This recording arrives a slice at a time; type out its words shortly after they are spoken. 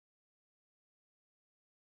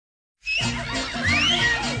Ole,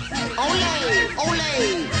 ole,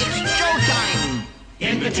 it's showtime.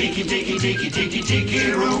 In the tiki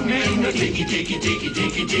room, in the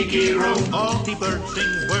tiki room, all the birds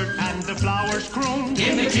sing word and the flowers croon.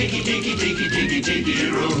 In the tiki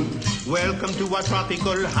room. Welcome to our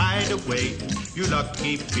tropical hideaway, you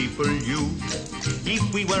lucky people, you.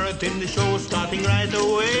 If we weren't in the show starting right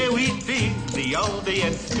away, we'd be the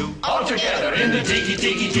audience too. All together in the tiki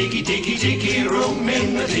room,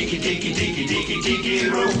 in the tiki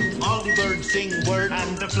room. All the birds sing word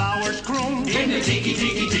and the flowers croon. In the tiki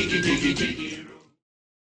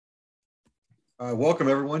room. Welcome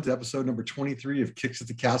everyone to episode number 23 of Kicks at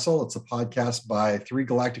the Castle. It's a podcast by three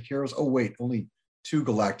galactic heroes. Oh wait, only two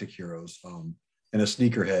galactic heroes and a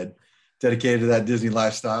sneakerhead dedicated to that Disney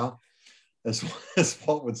lifestyle. As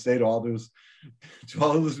Walt would say to all those who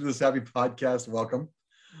listen to this happy podcast, welcome.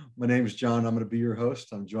 My name is John. I'm going to be your host.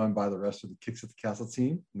 I'm joined by the rest of the Kicks at the Castle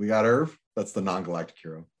team. We got Irv. That's the non-galactic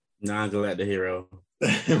hero. Non-galactic hero.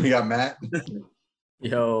 We got Matt.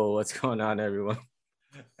 Yo, what's going on, everyone?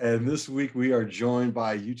 And this week we are joined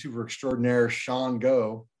by YouTuber extraordinaire Sean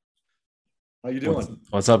Go. How you doing?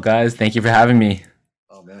 What's up, guys? Thank you for having me.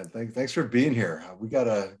 Oh man, thanks for being here. We got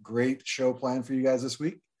a great show planned for you guys this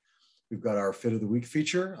week. We've got our Fit of the Week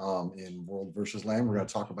feature in World vs. Land. We're going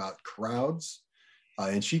to talk about crowds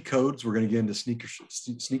and cheat codes. We're going to get into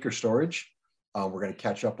sneaker storage. We're going to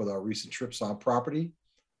catch up with our recent trips on property.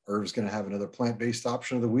 Irv's going to have another plant-based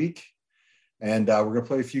option of the week. And we're going to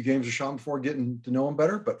play a few games with Sean before getting to know him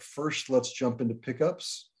better. But first, let's jump into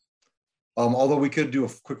pickups. Although we could do a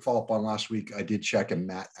quick follow-up on last week, I did check, and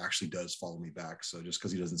Matt actually does follow me back. So just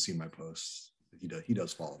because he doesn't see my posts, he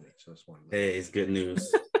does follow me. So that's one. Hey, it's good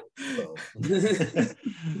news.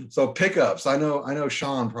 So pickups. I know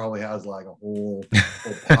Sean probably has like a whole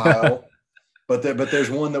pile, but there's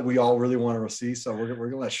one that we all really want to see. So we're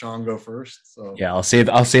gonna let Sean go first. So yeah, I'll save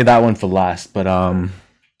that one for last. But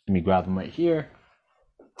let me grab them right here.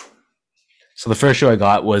 So the first shoe I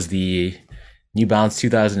got was the New Balance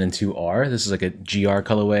 2002 R. This is like a GR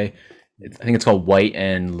colorway. I think it's called White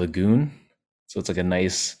and Lagoon. So it's like a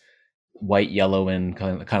nice white, yellow, and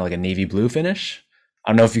kind of like a navy blue finish. I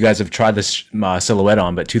don't know if you guys have tried this silhouette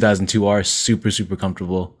on, but 2002 R is super, super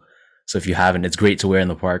comfortable. So if you haven't, it's great to wear in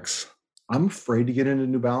the parks. I'm afraid to get into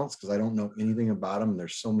New Balance because I don't know anything about them.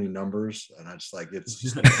 There's so many numbers, and I just like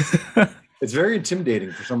it's very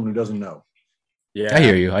intimidating for someone who doesn't know. Yeah, I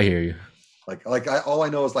hear you. All I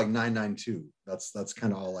know is like 992. That's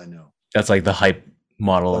kind of all I know. That's like the hype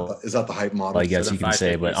model. Is that the hype model? I guess you can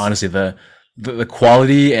say, but honestly, the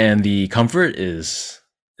quality and the comfort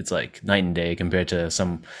it's like night and day compared to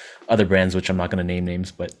some other brands, which I'm not going to name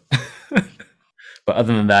names, but but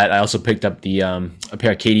other than that, I also picked up the a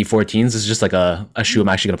pair of KD 14s. This is just like a shoe I'm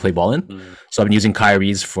actually going to play ball in. So I've been using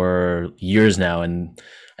Kyrie's for years now, and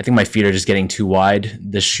I think my feet are just getting too wide.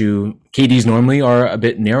 This shoe, KDs normally are a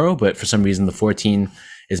bit narrow, but for some reason the 14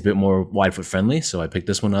 is a bit more wide foot friendly. So I picked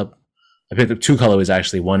this one up. I picked up two colorways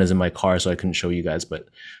actually. One is in my car, so I couldn't show you guys, but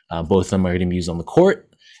both of them are going to be used on the court.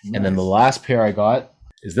 Nice. And then the last pair I got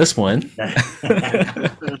is this one.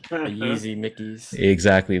 The Yeezy Mickeys.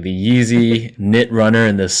 Exactly. The Yeezy knit runner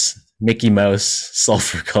in this Mickey Mouse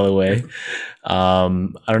sulfur colorway. I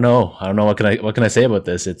don't know. What can I say about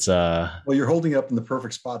this? It's well, you're holding it up in the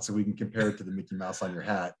perfect spot so we can compare it to the Mickey Mouse on your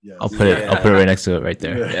hat. Yes. I'll put it right next to it right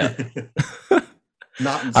there. Yeah.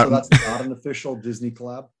 That's not an official Disney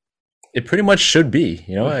collab. It pretty much should be.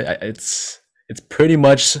 You know, it's pretty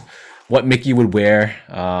much what Mickey would wear.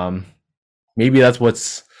 Maybe that's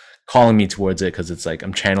what's calling me towards it because it's like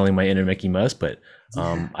I'm channeling my inner Mickey Mouse. But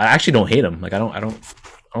I actually don't hate them. Like I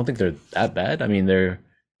don't think they're that bad. I mean, they're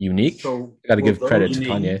unique. So got to give credit to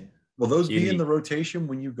Kanye. Will those be in the rotation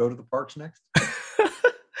when you go to the parks next?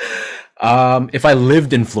 If I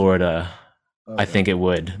lived in Florida, okay. I think it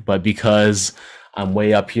would. But because I'm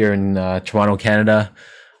way up here in Toronto, Canada,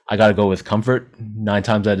 I got to go with comfort 9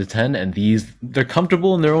 times out of 10. And they're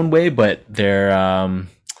comfortable in their own way, but they're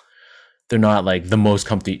not like the most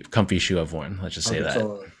comfy shoe I've worn. Let's just say that.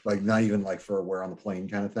 So like not even like for a wear on the plane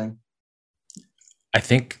kind of thing. I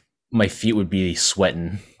think my feet would be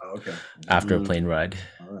sweating after a plane ride.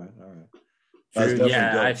 All right.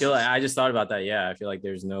 Yeah, I feel like I just thought about that. Yeah, I feel like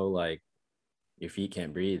there's no like your feet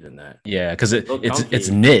can't breathe in that. Yeah, because it's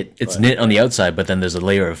knit. It's knit on the outside, but then there's a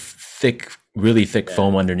layer of really thick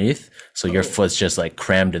foam underneath. So your foot's just like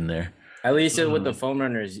crammed in there. At least with the foam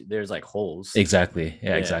runners, there's like holes. Exactly.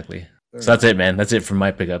 Yeah, exactly. So that's it, man. That's it for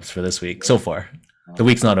my pickups for this week so far. The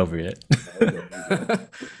week's not over yet.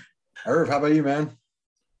 Irv, how about you, man?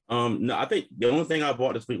 No, I think the only thing I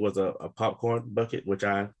bought this week was a popcorn bucket, which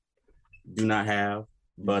I do not have.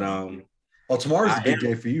 But Well, tomorrow's a big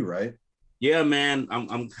day for you, right? Yeah, man.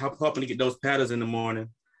 I'm hoping to get those patterns in the morning.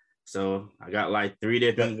 So I got like 3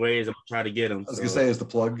 different ways I'm gonna try to get them. I was gonna say, is the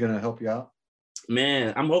plug gonna help you out?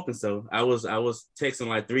 Man, I'm hoping so. I was texting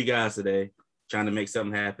like 3 guys today trying to make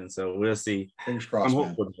something happen. So we'll see. Fingers crossed.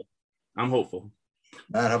 I'm hopeful.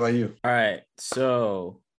 Matt, how about you? All right.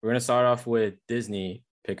 So we're gonna start off with Disney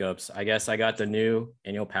pickups. I guess I got the new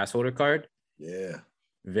annual pass holder card. Yeah.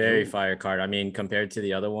 Very fire card. I mean, compared to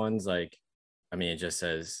the other ones, like, I mean, it just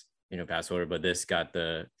says, pass holder, but this got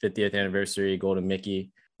the 50th anniversary Golden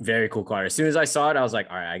Mickey. Very cool card. As soon as I saw it, I was like,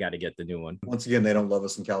 all right, I got to get the new one. Once again, they don't love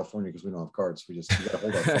us in California because we don't have cards. We got to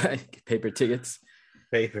hold our paper tickets.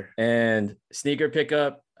 Paper. And sneaker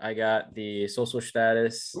pickup, I got the Social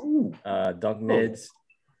Status Dunk Mids.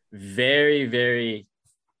 Very, very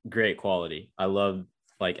great quality. I love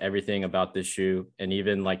like everything about this shoe, and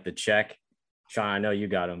even like the check. Sean, I know you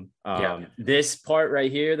got them. This part right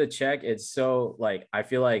here, the check, it's so like, I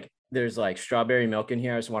feel like there's like strawberry milk in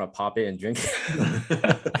here. I just want to pop it and drink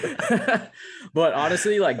it. But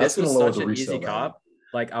honestly, like this was such an easy cop.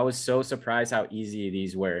 Like I was so surprised how easy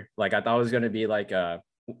these were. Like I thought it was going to be like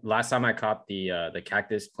last time I copped the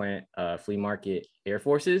Cactus Plant flea market Air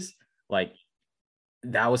Forces, like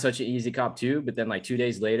that was such an easy cop too. But then like 2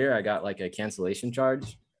 days later, I got like a cancellation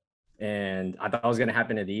charge, and I thought it was going to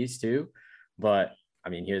happen to these too. But I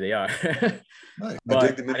mean, here they are. Nice. But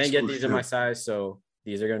I didn't get these in my size, so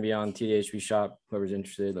these are going to be on TDHB shop. Whoever's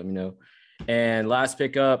interested, let me know. And last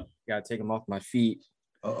pickup, got to take them off my feet.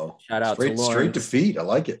 Shout out to Lawrence. Straight to feet. I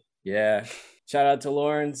like it. Yeah. Shout out to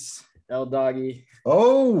Lawrence, L Doggy.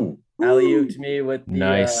 Alley-ooped me with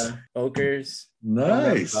the Okers.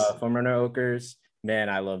 Nice. Foam Runner Okers. Man,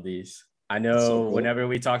 I love these. I know whenever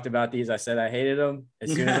we talked about these, I said I hated them.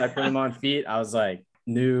 As soon as I put them on feet, I was like,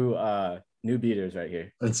 new beaters right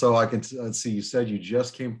here. And so I can see you said you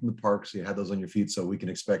just came from the park, so you had those on your feet, so we can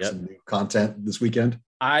expect some new content this weekend.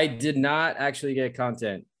 I did not actually get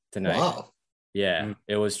content tonight. Wow. Yeah,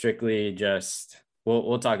 it was strictly just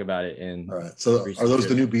we'll talk about it in. All right. So are those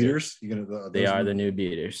the new beaters? They are the new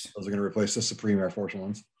beaters. Those are gonna replace the Supreme Air Force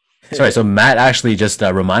Ones. Sorry, so Matt actually just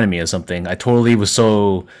reminded me of something. I totally was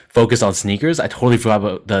so focused on sneakers, I totally forgot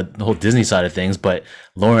about the whole Disney side of things. But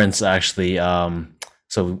Lawrence actually,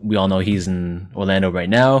 so we all know he's in Orlando right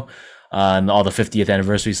now, and all the 50th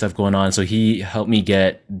anniversary stuff going on. So he helped me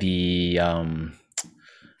get the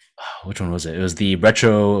which one was it? It was the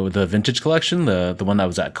vintage collection, the one that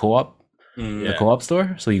was at Co-op, the Co-op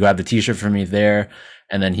store. So he grabbed the T-shirt for me there,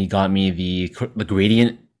 and then he got me the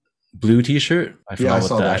Gradient blue T-shirt. I forgot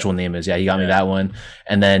what the actual name is. Yeah, he got me that one.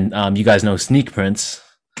 And then you guys know Sneak Prints.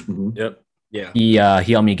 Mm-hmm. Yep. Yeah. He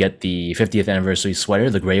helped me get the 50th anniversary sweater,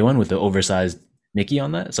 the gray one with the oversized Mickey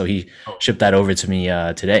on that. So he shipped that over to me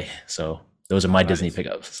today. So those are my Disney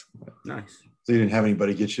pickups. Nice. So you didn't have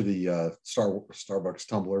anybody get you the Starbucks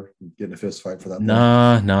tumbler and get in a fist fight for that? No,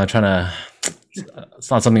 I'm trying to.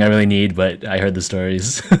 It's not something I really need, but I heard the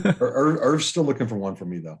stories. Irv's still looking for one for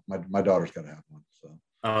me though. My daughter's got to have one. So.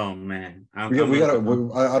 Oh man, I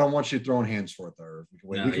don't want you throwing hands for it though, Irv.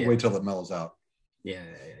 We can wait till it mellows out. Yeah,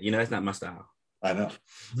 that's not my style. I know.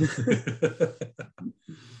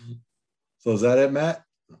 So is that it, Matt?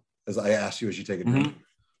 As I asked you as you take a drink.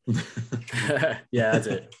 Yeah, that's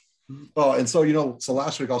it. Oh, and so so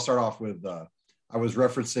last week I'll start off with I was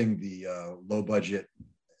referencing the low budget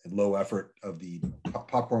and low effort of the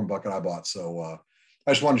popcorn bucket I bought. So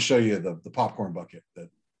I just wanted to show you the popcorn bucket that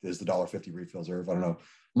is the $1.50 refills. Irv, I don't know.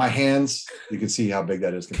 My hands, you can see how big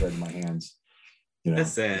that is compared to my hands.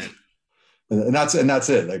 That's sad. And that's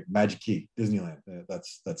it. Like Magic Key, Disneyland.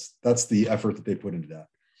 That's the effort that they put into that.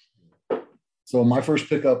 So my first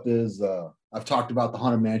pickup is I've talked about the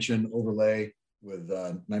Haunted Mansion overlay with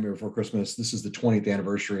Nightmare Before Christmas. This is the 20th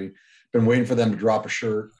anniversary. Been waiting for them to drop a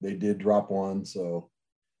shirt. They did drop one. So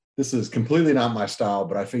this is completely not my style,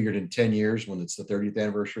 but I figured in 10 years when it's the 30th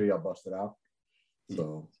anniversary, I'll bust it out.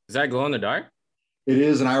 So is that glow in the dark? It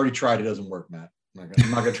is, and I already tried. It doesn't work, Matt. I'm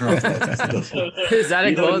not gonna turn off the lights. Is that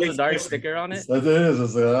a glow in the dark sticker on it? It is.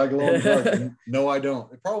 It's a glow in the dark. No, I don't.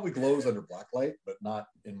 It probably glows under black light, but not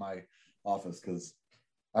in my office because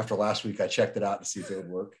after last week I checked it out to see if it would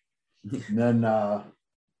work. And then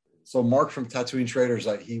so Mark from Tatooine Traders,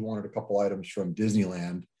 he wanted a couple items from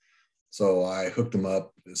Disneyland. So I hooked him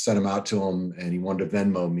up, sent him out to him, and he wanted to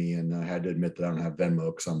Venmo me. And I had to admit that I don't have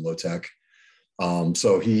Venmo because I'm low tech.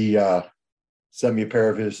 So he sent me a pair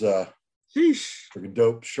of his freaking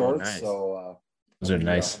dope shorts. Oh, nice. So those are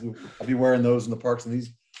nice. I'll be wearing those in the parks, and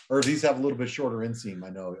these have a little bit shorter inseam. I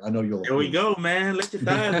know you'll. There we go, man. Let your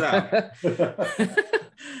thighs out.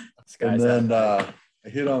 And then I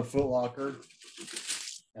hit on Foot Locker,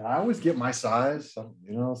 And I always get my size,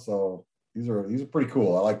 you know, so these are pretty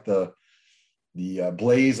cool. I like the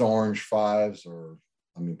Blaze Orange 5s, or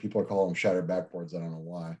I mean, people are calling them shattered backboards. I don't know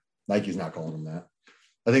why. Nike's not calling them that.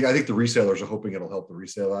 I think the resellers are hoping it'll help the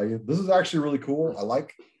resale value. This is actually really cool.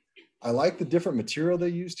 I like the different material they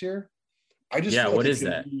used here. I just what is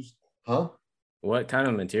that? Huh? What kind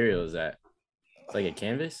of material is that? It's like a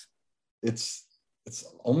canvas? It's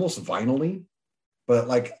almost vinyl-y, but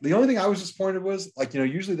like the only thing I was disappointed was, like, you know,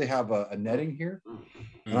 usually they have a netting here,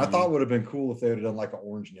 and I thought it would have been cool if they would have done like an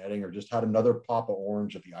orange netting, or just had another pop of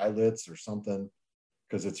orange at the eyelets or something,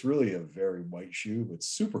 because it's really a very white shoe. It's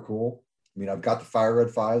super cool. I mean, I've got the Fire Red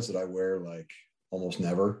 5s that I wear like almost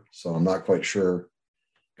never, so I'm not quite sure,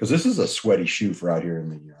 because this is a sweaty shoe for out here in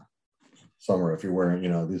the summer. If you're wearing, you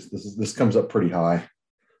know, this comes up pretty high.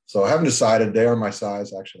 So I haven't decided. They are my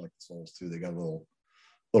size. I actually like the soles too. They got a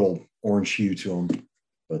little orange hue to them,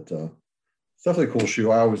 but it's definitely a cool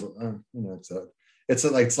shoe. I always, you know, it's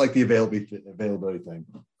like the availability thing.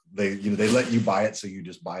 They let you buy it, so you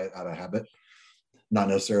just buy it out of habit. Not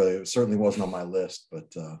necessarily. It certainly wasn't on my list,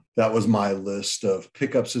 but that was my list of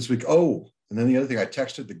pickups this week. Oh, and then the other thing, I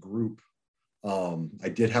texted the group. I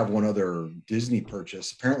did have one other Disney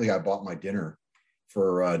purchase. Apparently, I bought my dinner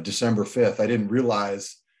for December 5th. I didn't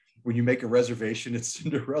realize when you make a reservation at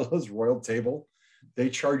Cinderella's Royal Table,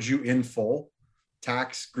 they charge you in full,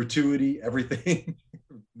 tax, gratuity, everything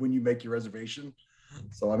when you make your reservation.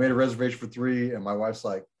 So I made a reservation for 3, and my wife's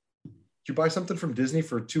like, "Did you buy something from Disney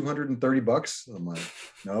for $230?" I'm like,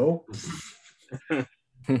 "No."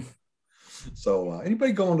 So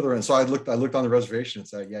anybody going to the rent? So I looked on the reservation and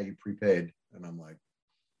said, "Yeah, you prepaid," and I'm like,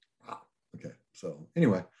 "Wow, okay." So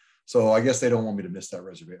anyway, so I guess they don't want me to miss that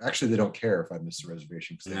reservation. Actually, they don't care if I miss the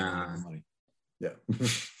reservation because they don't have the money. Yeah.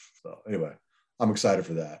 So anyway, I'm excited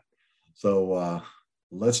for that. So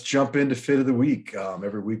let's jump into Fit of the Week.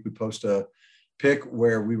 Every week we post a pick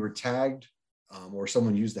where we were tagged, or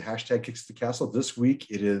someone used the hashtag Kicks to the Castle. This week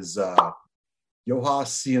it is Yoha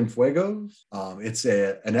Cienfuegos. It's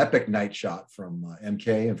an epic night shot from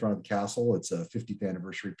MK in front of the castle. It's a 50th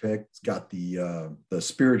anniversary pick. It's got the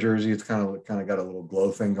Spirit jersey. It's kind of got a little glow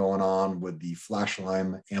thing going on with the Flash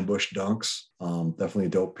Lime ambush dunks. Definitely a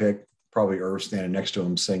dope pick. Probably Irv standing next to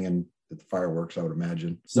him singing at the fireworks, I would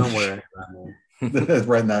imagine. Somewhere.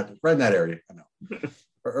 right in that area. I know.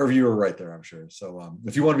 Irv, you were right there, I'm sure. So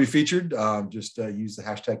if you want to be featured, just use the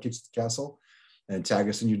hashtag Kicks to the Castle and tag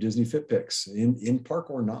us in your Disney Fit picks, in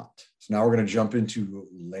park or not. So now we're going to jump into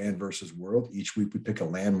Land versus World. Each week we pick a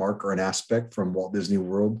landmark or an aspect from Walt Disney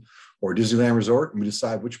World or Disneyland Resort, and we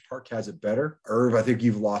decide which park has it better. Irv, I think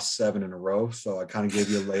you've lost 7 in a row, so I kind of gave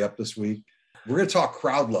you a layup this week. We're going to talk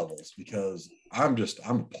crowd levels because I'm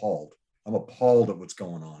appalled. I'm appalled at what's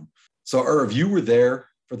going on. So Irv, you were there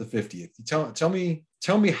for the 50th.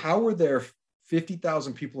 Tell me how were there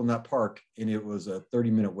 50,000 people in that park and it was a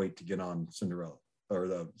 30-minute wait to get on Cinderella or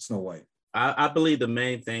the Snow White? I believe the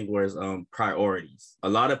main thing was priorities. A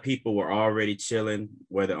lot of people were already chilling,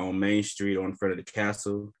 whether on Main Street or in front of the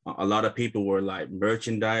castle. A lot of people were like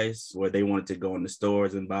merchandise where they wanted to go in the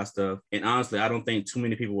stores and buy stuff. And honestly, I don't think too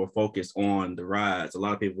many people were focused on the rides. A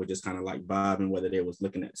lot of people were just kind of like vibing, whether they was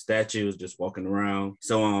looking at statues, just walking around.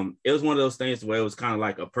 So it was one of those things where it was kind of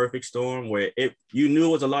like a perfect storm where you knew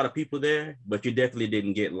it was a lot of people there, but you definitely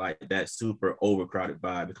didn't get like that super overcrowded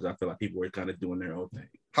vibe because I feel like people were kind of doing their own thing.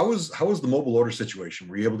 How was the mobile order situation?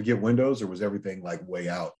 Were you able to get windows or was everything like way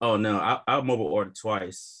out? Oh no, I mobile ordered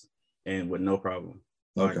twice and with no problem.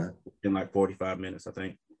 Okay. In like 45 minutes, I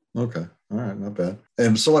think. Okay. All right. Not bad.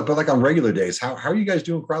 And so but on regular days, how are you guys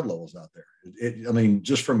doing crowd levels out there? I mean,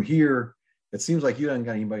 just from here, it seems like you haven't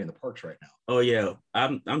got anybody in the parks right now. Oh yeah.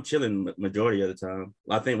 I'm chilling majority of the time.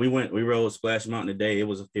 I think we rode Splash Mountain today. It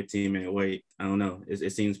was a 15-minute wait. I don't know.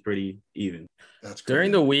 It seems pretty even. That's crazy.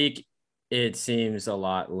 During the week, it seems a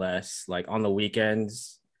lot less. Like on the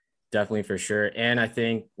weekends, definitely for sure. And I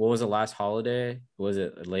think, what was the last holiday? Was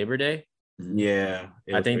it Labor Day? Yeah.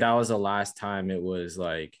 I think that was the last time it was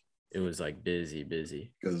like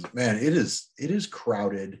busy. Because man, it is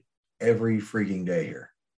crowded every freaking day here.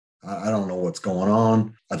 I don't know what's going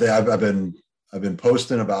on. I think I've been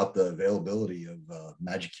posting about the availability of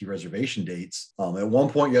Magic Key reservation dates. At one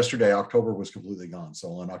point yesterday, October was completely gone.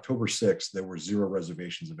 So on October 6th, there were 0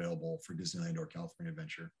 reservations available for Disneyland or California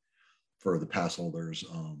Adventure for the pass holders.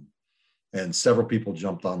 And several people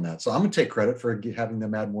jumped on that. So I'm going to take credit for having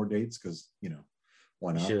them add more dates because,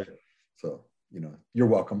 why not? Sure. So, you're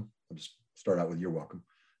welcome. I'll just start out with you're welcome.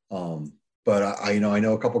 But I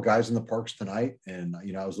know a couple guys in the parks tonight, and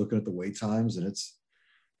I was looking at the wait times, and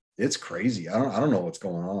it's crazy. I don't know what's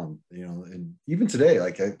going on, you know. And even today,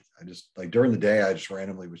 like I just like during the day, I just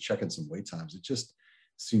randomly was checking some wait times. It just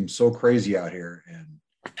seems so crazy out here. And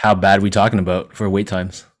How bad are we talking about for wait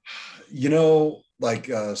times? you know,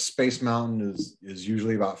 like Space Mountain is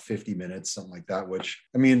usually about 50 minutes, something like that, which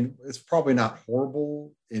I mean, it's probably not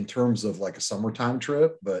horrible in terms of like a summertime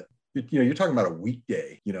trip, but you know, you're talking about a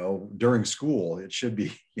weekday, you know, during school. It should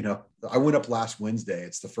be, you know, I went up last Wednesday.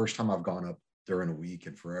 It's the first time I've gone up during a week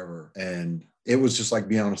and forever. And it was just like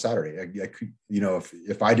being on a Saturday. I could, you know,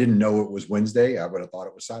 if I didn't know it was Wednesday, I would have thought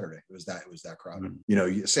it was Saturday. It was that crowded. You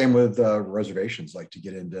know, same with reservations, like to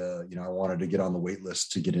get into, you know, I wanted to get on the wait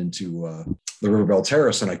list to get into the River Belle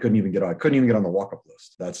Terrace, and I couldn't even get on the walk-up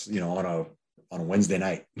list. That's, you know, on a Wednesday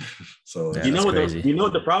night. So Yeah, you know that's crazy. you know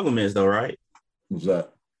what the problem is though, right? what's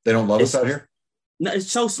that? They don't love us out here? No,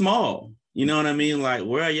 it's so small. You know what I mean? Like,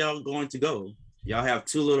 where are y'all going to go? Y'all have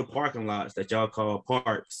 2 little parking lots that y'all call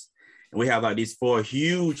parks. And we have like these 4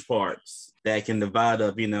 huge parks that can divide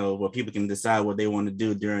up, you know, where people can decide what they want to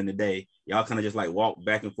do during the day. Y'all kind of just like walk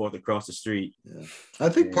back and forth across the street. Yeah. I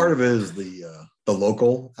think part of it is the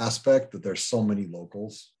local aspect, that there's so many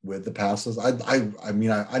locals with the passes. I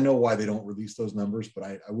mean, I know why they don't release those numbers, but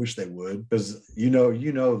I wish they would, because you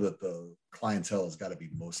know that the clientele has got to be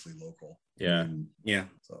mostly local. Yeah. Yeah.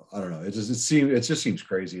 So I don't know. It just seems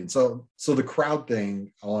crazy. And so the crowd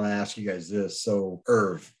thing, I want to ask you guys this. So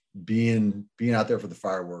Irv, being out there for the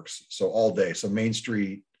fireworks, so all day, so Main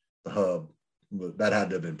Street, the hub, that had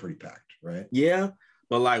to have been pretty packed, right? Yeah.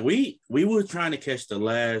 But like we were trying to catch the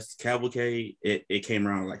last cavalcade. It came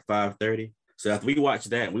around like 5:30. So after we watched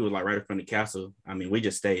that, we were like right in front of the castle. I mean, we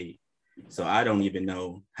just stayed. So I don't even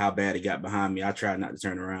know how bad it got behind me. I tried not to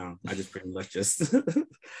turn around. I just pretty much just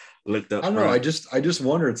looked up. I don't know. I just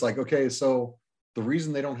wonder. It's like, okay, so the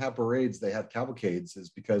reason they don't have parades, they have cavalcades, is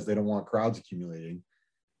because they don't want crowds accumulating.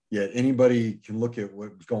 Yet anybody can look at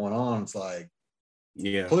what's going on. It's like,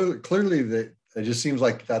 yeah, clearly that it just seems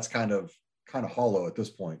like that's kind of hollow at this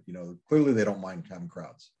point. You know, clearly they don't mind having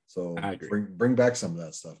crowds. So I agree. bring back some of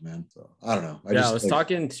that stuff, man. So I don't know. I was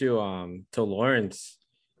talking to Lawrence,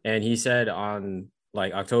 and he said on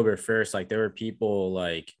like October 1st, like there were people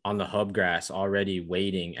like on the hub grass already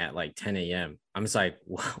waiting at like 10 a.m. I'm just like,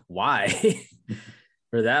 why?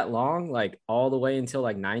 For that long, like all the way until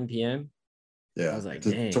like 9 p.m. Yeah, I was like,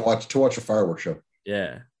 to watch a fireworks show.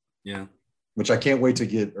 Yeah. Which I can't wait to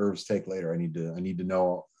get Irv's take later. I need to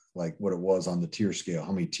know like what it was on the tier scale.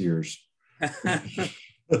 How many tiers?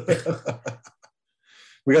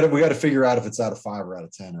 we got to figure out if it's out of 5 or out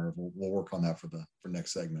of 10, or we'll work on that for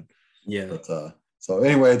next segment. Yeah. But so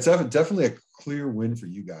anyway, it's definitely a clear win for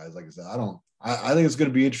you guys. Like I said, I think it's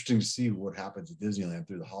going to be interesting to see what happens at Disneyland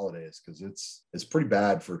through the holidays, because it's pretty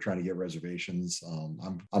bad for trying to get reservations.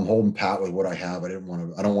 I'm holding pat with what I have. I don't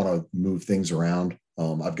want to move things around.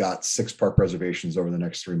 I've got 6 park reservations over the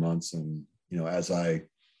next 3 months, and you know, as I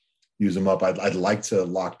use them up, I'd like to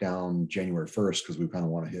lock down January 1st, because we kind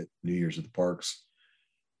of want to hit New Year's at the parks.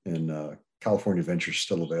 And California Adventure is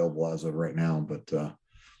still available as of right now, but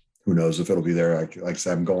who knows if it'll be there. Like I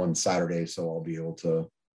said, I'm going Saturday, so I'll be able to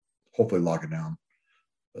hopefully lock it down.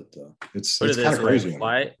 But it's kind of crazy.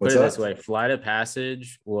 Put it this way: Flight of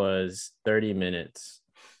Passage was 30 minutes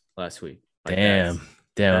last week. Like Damn,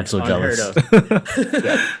 I'm so jealous.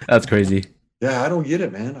 Yeah. That's crazy. Yeah, I don't get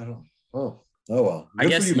it, man. I don't. Oh well. I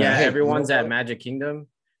guess everyone's at Magic Kingdom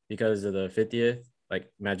because of the 50th,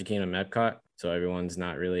 like Magic Kingdom Epcot. So everyone's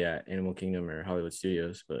not really at Animal Kingdom or Hollywood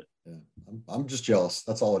Studios. But yeah, I'm just jealous.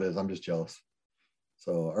 That's all it is. I'm just jealous.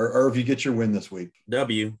 So, or if you get your win this week.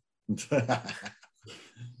 W.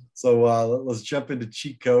 So let's jump into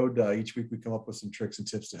cheat code. Each week we come up with some tricks and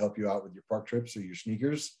tips to help you out with your park trips or your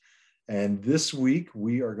sneakers. And this week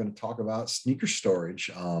we are going to talk about sneaker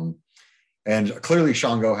storage. And clearly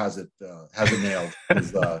Shango has it nailed.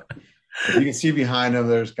 If you can see behind him,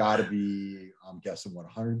 there's got to be, I'm guessing,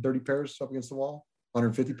 130 pairs up against the wall?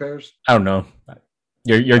 150 pairs? I don't know.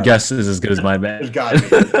 Your guess is as good as mine, man. There's got to be.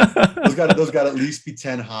 Those got to at least be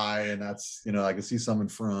 10 high, and that's, you know, I can see some in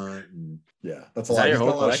front, and yeah, that's a lot. He's got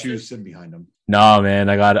a lot of shoes sitting behind him. No, man,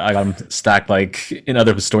 I got them stacked like in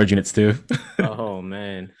other storage units too. Oh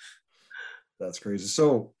man, that's crazy.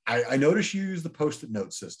 So I noticed you use the Post-it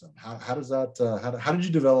note system. How does that? How did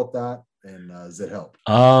you develop that, and does it help?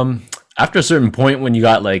 After a certain point, when you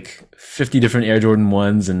got like 50 different Air Jordan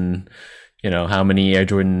 1s and you know how many Air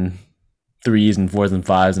Jordan 3s and 4s and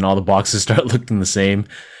 5s, and all the boxes start looking the same,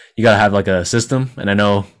 you gotta have like a system. And I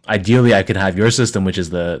know ideally I could have your system, which is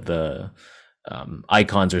the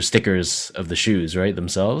icons or stickers of the shoes, right,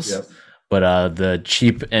 themselves. Yep. But the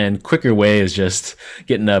cheap and quicker way is just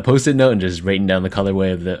getting a Post-it note and just writing down the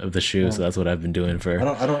colorway of the shoe. So that's what I've been doing for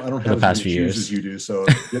I don't the have past as many few shoes years. as you do, so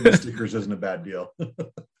getting the stickers isn't a bad deal.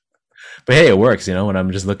 But hey, it works. When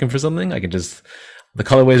I'm just looking for something, I can just the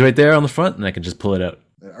colorway is right there on the front, and I can just pull it out.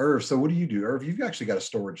 Irv, so what do you do? Irv, you've actually got a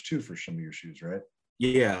storage too for some of your shoes, right?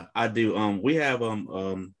 Yeah, I do. We have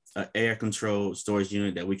an air controlled storage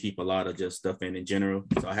unit that we keep a lot of just stuff in general.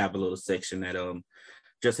 So I have a little section that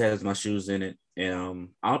just has my shoes in it, and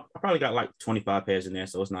I probably got like 25 pairs in there,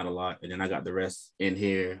 so it's not a lot. And then I got the rest in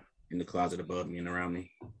here in the closet above me and around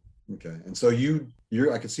me. Okay, and so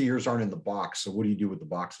I can see yours aren't in the box. So what do you do with the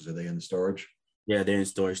boxes? Are they in the storage? Yeah, they're in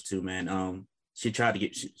storage too, man. She tried to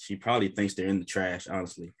get. She probably thinks they're in the trash.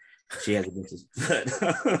 Honestly, she has a business,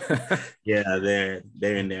 but yeah,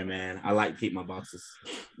 they're in there, man. I like to keep my boxes.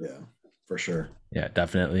 Yeah, for sure. Yeah,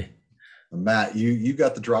 definitely. Matt, you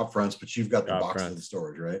got the drop fronts, but you've got the Drop boxes fronts. in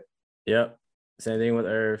storage, right? Yep. Same thing with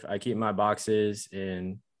Irv. I keep my boxes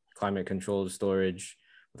in climate controlled storage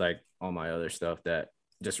with like all my other stuff that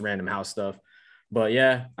just random house stuff. But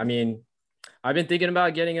yeah, I mean, I've been thinking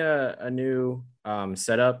about getting a new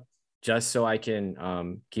setup just so I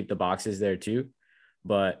can keep the boxes there too.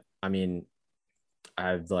 But I mean,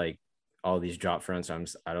 I've like all these drop fronts.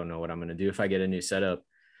 I don't know what I'm gonna do if I get a new setup.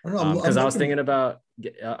 I don't know. Because I was thinking about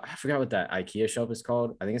I forgot what that IKEA shelf is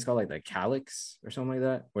called. I think it's called like the Calyx or something like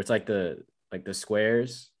that, where it's like the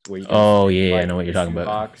squares where you can I like know what you're the talking shoe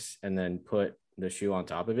about. box and then put the shoe on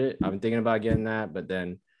top of it. I've been thinking about getting that, but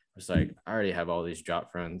then it's like I already have all these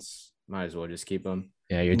drop fronts. Might as well just keep them.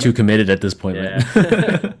 Yeah, you're too committed at this point, Yeah.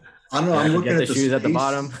 man. I don't know. I'm looking Get at the shoes at the space.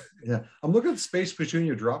 bottom. Yeah, I'm looking at the space between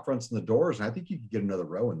your drop fronts and the doors, and I think you could get another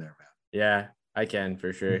row in there, man. Yeah, I can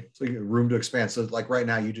for sure. So you get room to expand. So like right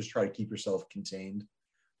now, you just try to keep yourself contained.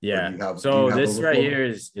 Yeah. do you have So this right overflow? here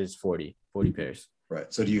is 40 pairs.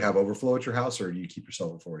 Right. So do you have overflow at your house, or do you keep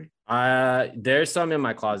yourself at 40? There's some in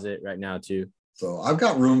my closet right now too. So I've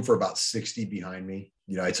got room for about 60 behind me.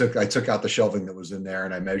 I took out the shelving that was in there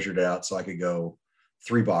and I measured it out so I could go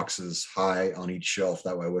 3 boxes high on each shelf.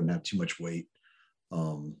 That way I wouldn't have too much weight.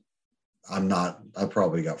 I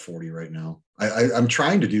probably got 40 right now. I'm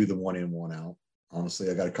trying to do the 1 in, 1 out. Honestly,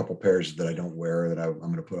 I got a couple pairs that I don't wear that I'm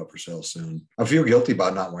going to put up for sale soon. I feel guilty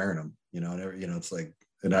about not wearing them. It's like,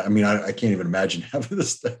 and I can't even imagine having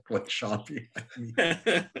this thing like Sean behind me.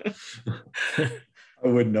 I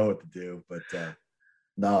wouldn't know what to do, but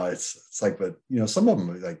no, it's like, but some of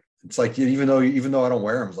them like, it's like, even though I don't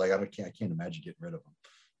wear them, it's like, I can't imagine getting rid of them.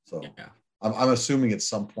 So Yeah. I'm assuming at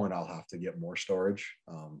some point I'll have to get more storage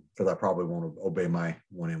because I probably won't obey my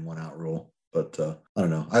 1 in, 1 out rule. But I don't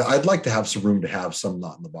know. I'd like to have some room to have some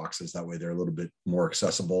not in the boxes. That way they're a little bit more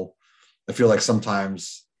accessible. I feel like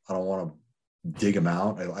sometimes I don't want to dig them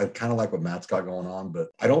out. I kind of like what Matt's got going on, but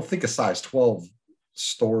I don't think a size 12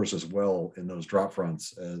 stores as well in those drop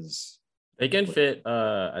fronts as They can fit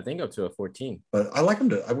I think up to a 14. but I like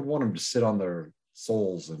them I would want them to sit on their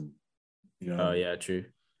soles and Oh yeah, true.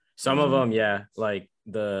 Some of them, yeah, like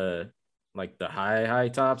the high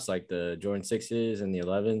tops, like the Jordan 6s and the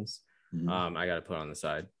 11s. Mhm. I gotta put on the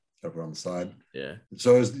side. Gotta put on the side. Yeah.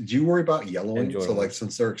 So do you worry about yellowing? Enjoy So like them.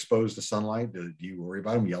 since they're exposed to sunlight, do you worry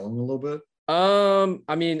about them yellowing a little bit?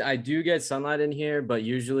 I mean, I do get sunlight in here, but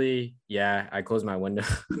usually, yeah, I close my window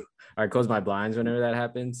or I close my blinds whenever that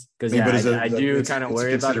happens. Because but is it- I do it's- kind of it's a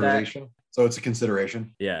worry about that. consideration? So it's a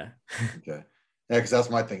consideration. Yeah. Okay. Yeah, because that's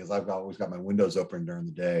my thing is I've always got my windows open during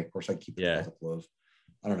the day. Of course, I keep the Yeah. closet closed.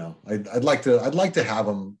 I don't know. I'd like to have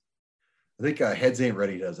them. I think Heads Ain't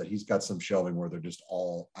Ready does that. He's got some shelving where they're just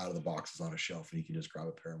all out of the boxes on a shelf, and you can just grab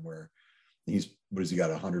a pair and wear. What has he got?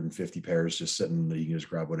 150 pairs just sitting that you can just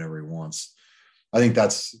grab whenever he wants. I think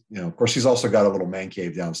that's of course he's also got a little man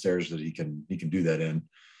cave downstairs that he can do that in.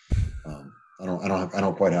 I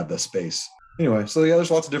don't quite have the space. Anyway, so yeah,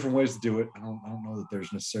 there's lots of different ways to do it. I don't know that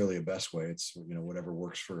there's necessarily a best way. It's whatever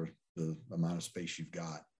works for the amount of space you've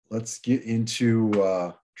got. Let's get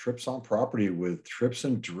into trips on property with Trips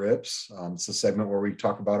and Drips. It's a segment where we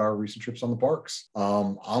talk about our recent trips on the parks.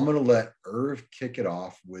 I'm going to let Irv kick it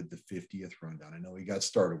off with the 50th rundown. I know he got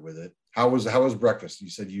started with it. How was breakfast? You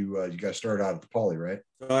said you guys started out at the Poly, right?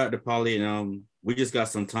 Started at the Poly, and we just got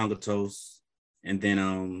some Tonga toast, and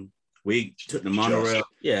then we took the monorail.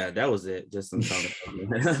 Yeah, that was it. Just some Tonga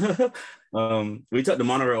toast. We took the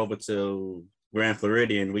monorail over to Grand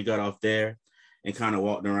Floridian. We got off there and kind of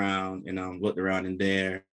walked around and looked around in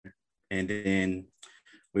there. And then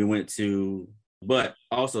we went to, but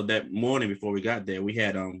also that morning before we got there, we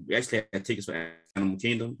actually had tickets for Animal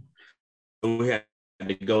Kingdom. So we had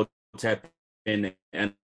to go tap in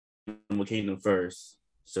Animal Kingdom first.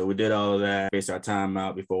 So we did all of that, based our time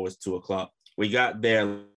out before it was 2:00. We got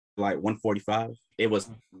there like 1:45. It was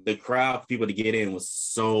the crowd for people to get in was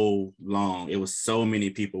so long. It was so many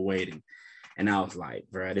people waiting. And I was like,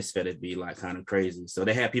 bro, this better be like kind of crazy. So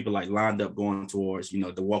they had people like lined up going towards,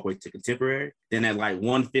 the walkway to Contemporary. Then at like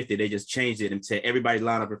 1:50, they just changed it and said everybody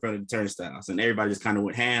lined up in front of the turnstiles. And everybody just kind of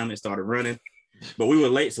went ham and started running. But we were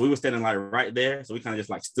late, so we were standing like right there. So we kind of just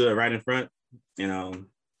like stood right in front,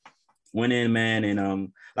 went in, man.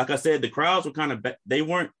 And like I said, the crowds were kind of, they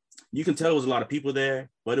weren't, you can tell it was a lot of people there,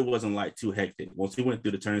 but it wasn't like too hectic. Once we went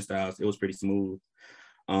through the turnstiles, it was pretty smooth.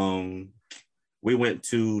 We went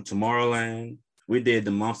to Tomorrowland. We did the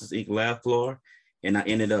Monsters Inc. laugh floor, and I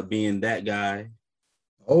ended up being that guy.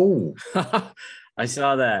 Oh, I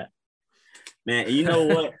saw that. Man, and you know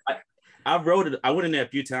what? I wrote it. I went in there a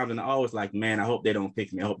few times, and I always like, man, I hope they don't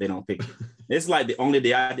pick me. I hope they don't pick me. It's like the only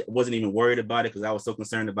day I wasn't even worried about it because I was so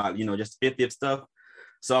concerned about, just 50th stuff.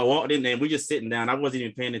 So I walked in there and we just sitting down. I wasn't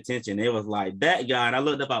even paying attention. It was like that guy. And I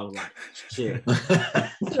looked up, I was like, shit.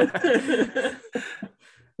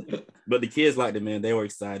 But the kids liked it, man. They were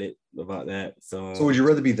excited about that. So would you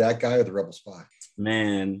rather be that guy or the Rebel Spy?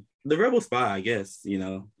 Man, the Rebel Spy, I guess,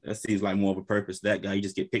 that seems like more of a purpose. That guy, you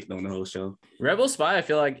just get picked on the whole show. Rebel Spy, I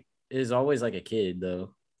feel like, is always like a kid,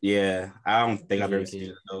 though. Yeah, I don't think I've ever seen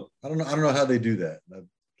it, though. I don't know how they do that. I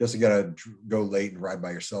guess you got to go late and ride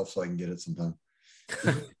by yourself so I can get it sometime.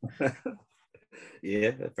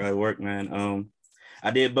 Yeah, that probably worked, man. I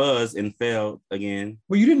did buzz and failed again.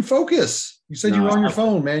 Well, you didn't focus. You said you were on your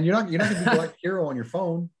phone, man. You're not gonna be like hero on your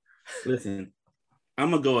phone. Listen, I'm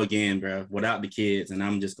gonna go again, bro, without the kids, and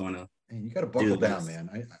I'm just gonna. Man, you got to buckle down, man.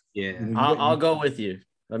 I'll go with you.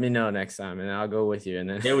 Let me know next time, and I'll go with you. And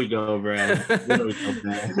then there we go, bro. There we go,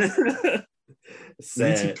 man.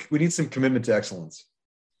 Sad. We need some commitment to excellence.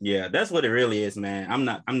 Yeah, that's what it really is, man.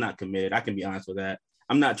 I'm not committed. I can be honest with that.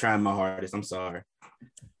 I'm not trying my hardest. I'm sorry.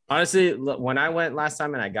 Honestly, when I went last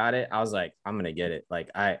time and I got it, I was like, I'm gonna get it. Like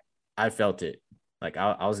I felt it. Like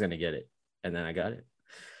I was gonna get it, and then I got it.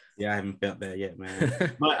 Yeah, I haven't felt that yet,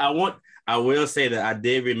 man. But I will say that I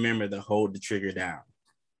did remember to hold the trigger down.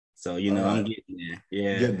 So I'm getting there.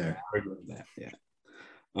 Yeah, getting there. I remember that. Yeah.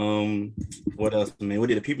 What else, man? We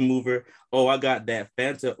did a people mover. Oh, I got that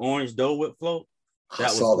Fanta orange Dole Whip float. I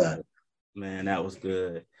saw that. Man, that was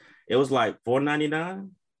good. It was like $4.99.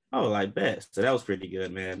 Oh, like best. So that was pretty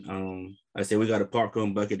good, man. I said we got a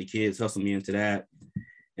popcorn bucket. The kids hustled me into that,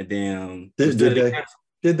 and then did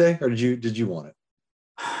they or did you want it?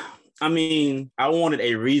 I mean, I wanted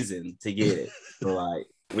a reason to get it. So like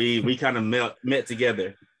we kind of met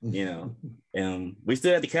together, and we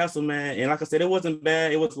stood at the castle, man. And like I said, it wasn't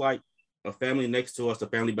bad. It was like a family next to us, a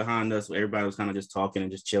family behind us. Everybody was kind of just talking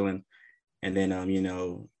and just chilling. And then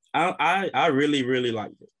I really, really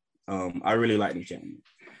liked it. I really liked the channel.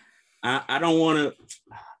 I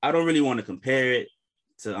don't really want to compare it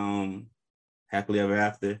to Happily Ever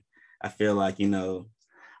After. I feel like, I don't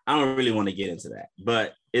really want to get into that,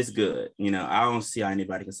 but it's good. I don't see how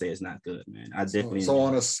anybody can say it's not good, man. I definitely. So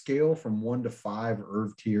on a scale from 1 to 5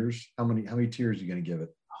 Irv tiers, how many tiers are you going to give it?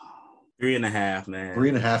 3.5, man.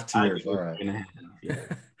 3.5 tiers. All right. 3.5, yeah.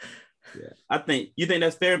 Yeah. You think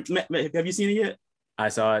that's fair? Have you seen it yet? I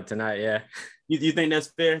saw it tonight. Yeah. You think that's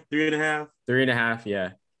fair? 3.5? 3.5.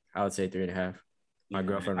 Yeah. I would say 3.5. My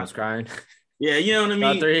girlfriend was crying. Yeah, you know what I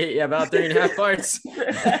mean? About 3.5 parts.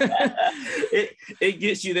 it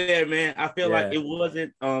gets you there, man. I feel like it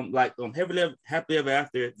wasn't Happily Ever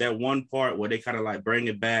After, that one part where they kind of like bring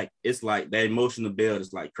it back. It's like that emotional build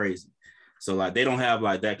is like crazy. So like they don't have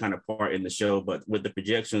like that kind of part in the show, but with the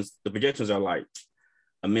projections are like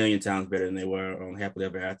a million times better than they were on Happily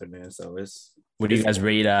Ever After, man. So it's. What do you guys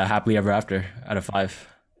rate Happily Ever After out of 5?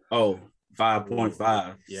 Oh,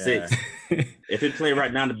 5.5, 6. If it play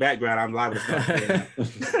right now in the background, I'm liable to start.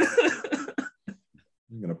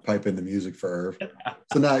 I'm gonna pipe in the music for Irv.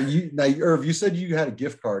 So now Irv, you said you had a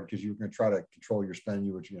gift card because you were gonna try to control your spending.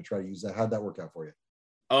 You were gonna try to use that. How'd that work out for you?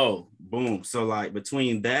 Oh, boom. So like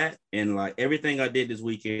between that and like everything I did this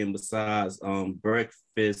weekend besides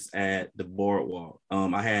breakfast at the boardwalk,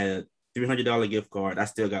 I had $300 gift card. I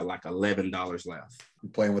still got like $11 left. You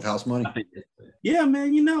playing with house money? Yeah,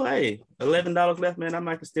 man. Hey, $11 left, man. I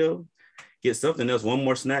might still get something else. One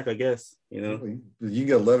more snack, I guess. You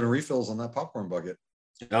get 11 refills on that popcorn bucket.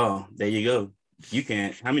 Oh, there you go. You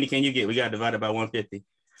can't. How many can you get? We got divided by 150.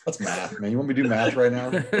 That's math, man. You want me to do math right now?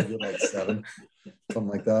 Get like 7,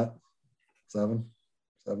 something like that. 7,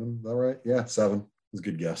 is that right? Yeah, 7. That's a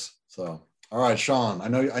good guess. So, all right, Sean. I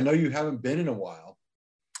know you haven't been in a while.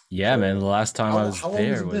 Yeah, So, man. The last time I was how long has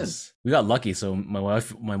there it been? was we got lucky. So my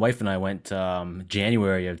wife and I went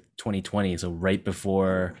January of 2020, so right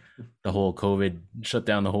before the whole COVID shut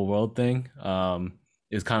down the whole world thing.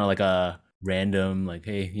 It was kind of like a random, like,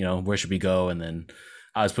 hey, where should we go? And then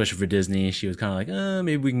I was pushing for Disney. She was kind of like,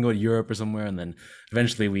 maybe we can go to Europe or somewhere. And then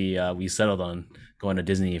eventually we settled on going to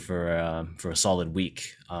Disney for a solid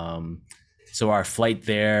week. So our flight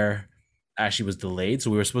there actually was delayed.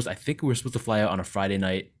 So I think we were supposed to fly out on a Friday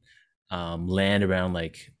night, land around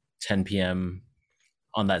like 10 p.m.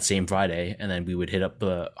 on that same Friday, and then we would hit up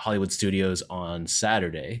the Hollywood studios on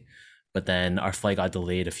Saturday. But then our flight got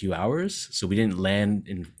delayed a few hours, so we didn't land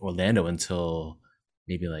in Orlando until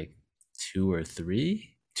maybe like 2,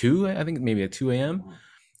 I think maybe at 2 a.m.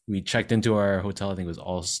 We checked into our hotel. I think it was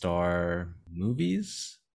All Star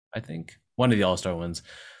Movies. I think one of the All Star ones,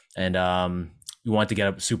 and we wanted to get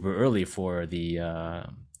up super early for the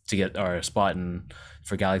to get our spot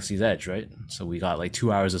for Galaxy's Edge, right? So we got like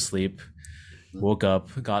 2 hours of sleep, woke up,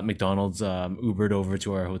 got McDonald's, Ubered over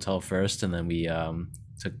to our hotel first, and then we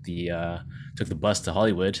took the bus to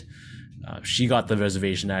Hollywood. She got the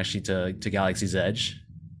reservation actually to Galaxy's Edge,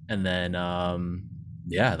 and then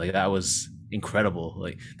yeah, like that was incredible.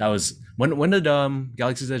 Like that was when did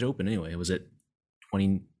Galaxy's Edge open anyway? Was it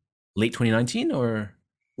late 2019 or?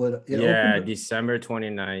 Well, Yeah, December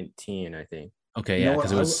 2019, I think. Okay, yeah,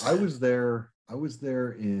 because it was. I was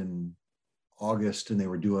there in August, and they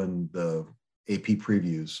were doing the AP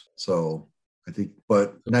previews. So I think,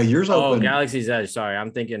 but now yours Oh, open. Galaxy's Edge. Sorry,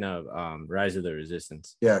 I'm thinking of Rise of the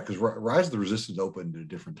Resistance. Yeah, because Rise of the Resistance opened at a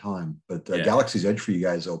different time, but Yeah. Galaxy's Edge for you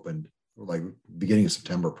guys opened like beginning of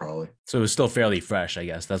September, probably. So it was still fairly fresh, I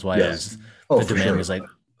guess. That's why Yes. the demand was like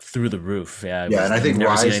through the roof. Yeah, Yeah, and I think I've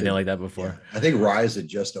never seen Rise anything had- like that before. Yeah, I think Rise had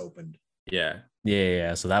just opened. Yeah.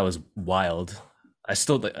 Yeah. So that was wild. I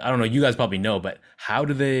don't know. You guys probably know, but how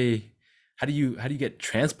do you get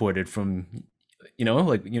transported from,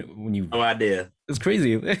 when you? No idea. It's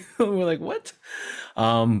crazy. We're like, what?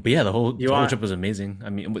 But yeah, the whole want- trip was amazing. I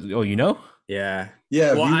mean, oh, you know? Yeah.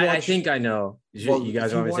 Yeah, Well, if you I watch- think I know. Well, You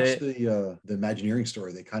guys if want me to say watch it? the Imagineering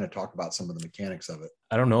story, they kind of talk about some of the mechanics of it.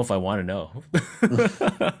 I don't know if I want to know.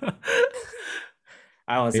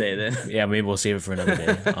 I won't say it then. Yeah, maybe we'll save it for another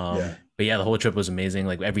day. Yeah. But yeah, the whole trip was amazing.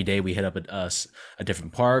 Like every day we hit up a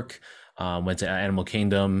different park. Went to Animal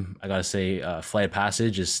Kingdom. I gotta say, Flight of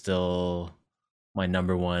Passage is still my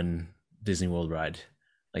number one Disney World ride.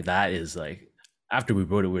 Like that is like, after we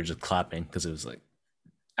rode it, we were just clapping because it was like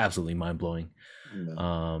absolutely mind blowing.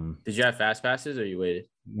 Yeah. Did you have fast passes or you waited?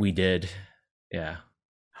 We did, yeah.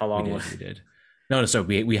 How long was We did. No, so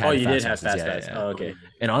we had. Oh, you did fast have passes, fast pass. yeah. Oh, okay.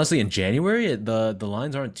 And honestly, in January, the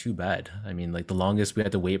lines aren't too bad. I mean, like the longest we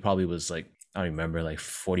had to wait probably was like, I don't remember, like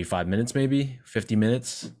 45 minutes, maybe 50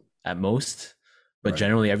 minutes at most. But Right.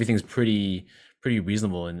 generally, everything's pretty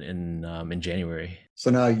reasonable in January.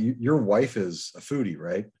 So now your wife is a foodie,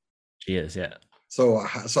 right? She is, yeah. So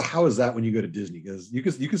how is that when you go to Disney? Because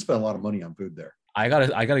you can spend a lot of money on food there. I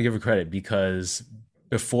gotta give her credit because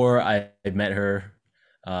before I met her,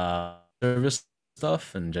 service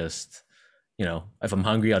stuff and just, if I'm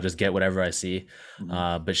hungry, I'll just get whatever I see.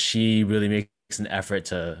 Mhm. But she really makes an effort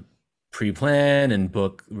to pre-plan and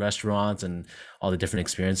book restaurants and all the different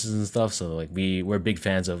experiences and stuff. So like we're big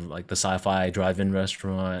fans of like the Sci-Fi Drive-In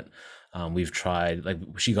restaurant. We've tried, like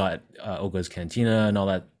she got Oga's Cantina and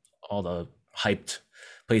all the hyped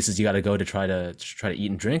places you got to go to try to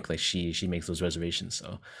eat and drink. Like she makes those reservations.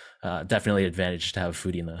 So definitely advantage to have a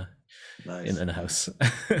foodie in the Nice. in the house.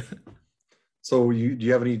 So do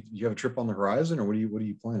you have a trip on the horizon, or what are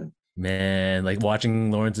you planning? Man, like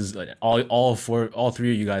watching Lawrence's, like all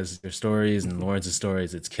three of you guys, your stories and Lawrence's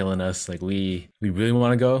stories, it's killing us. Like we really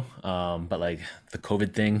want to go, but like the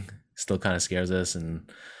COVID thing still kind of scares us, and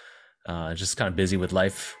just kind of busy with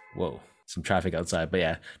life. Whoa, some traffic outside, but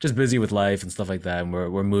yeah, just busy with life and stuff like that. And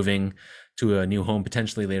we're moving to a new home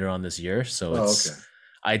potentially later on this year, so it's okay.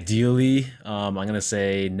 ideally, I'm gonna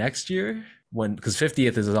say next year, because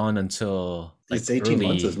 50th is on until like It's 18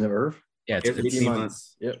 months, early- isn't it, Irv? Yeah, It's 15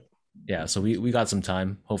 months. Yep. yeah, so we got some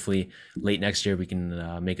time. Hopefully late next year we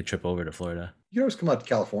can make a trip over to Florida. You can always come out to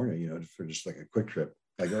California, for just like a quick trip.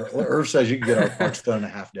 Like Irv says, you can get our parks done in a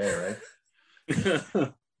half day, right?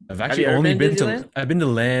 I've you actually ever only been to been to Disneyland? I've been to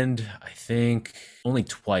land, I think, only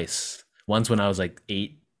twice. Once when I was like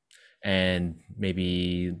 8, and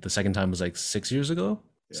maybe the second time was like 6 years ago.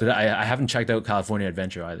 So Yeah. I haven't checked out California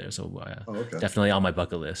Adventure either. So Oh, okay. definitely on my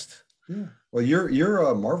bucket list. Yeah. Well, you're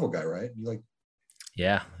a Marvel guy, right? You like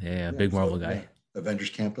Yeah, big so, Marvel guy. yeah. Avengers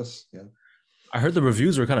Campus. Yeah. I heard the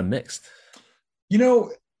reviews were kind of mixed.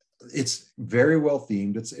 It's very well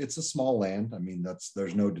themed. It's a small land. I mean,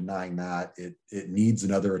 there's no denying that. It needs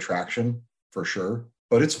another attraction for sure,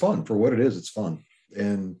 but it's fun for what it is. It's fun,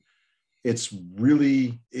 and it's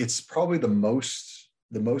probably the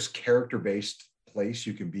most character based place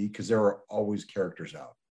you can be, because there are always characters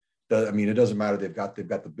out. I mean, it doesn't matter. They've got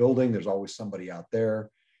the building. There's always somebody out there.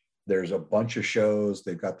 There's a bunch of shows.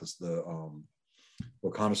 They've got the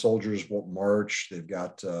Wakanda soldiers will march. They've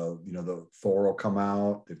got the Thor will come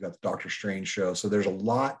out. They've got the Doctor Strange show. So there's a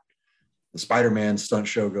lot. The Spider-Man stunt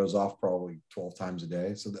show goes off probably 12 times a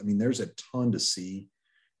day. So I mean, there's a ton to see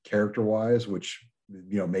character-wise, which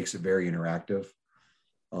makes it very interactive.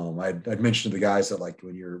 I'd mentioned to the guys that, like,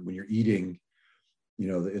 when you're eating,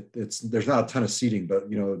 there's not a ton of seating, but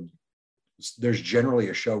there's generally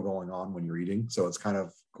a show going on when you're eating, so it's kind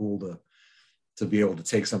of cool to be able to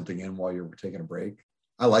take something in while you're taking a break.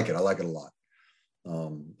 I like it a lot.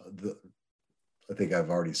 I think I've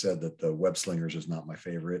already said that the Web Slingers is not my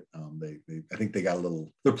favorite. I think they got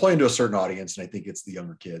they're playing to a certain audience, and I think it's the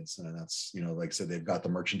younger kids. And that's, like I said, they've got the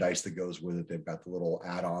merchandise that goes with it. They've got the little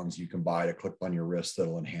add-ons you can buy to clip on your wrist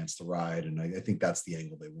that'll enhance the ride. And I think that's the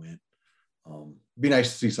angle they went. Be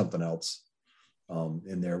nice to see something else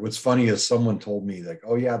in there. What's funny is someone told me, like,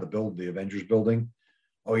 oh yeah, the Avengers building.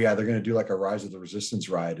 Oh yeah, they're going to do like a Rise of the Resistance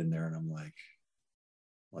ride in there. And I'm like,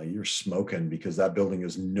 well, you're smoking, because that building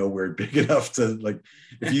is nowhere big enough to, like,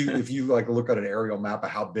 if you like look at an aerial map of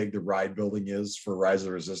how big the ride building is for Rise of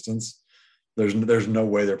the Resistance, there's no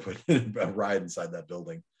way they're putting a ride inside that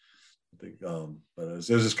building. I think, but it was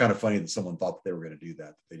just kind of funny that someone thought that they were going to do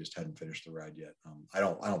that. They just hadn't finished the ride yet. I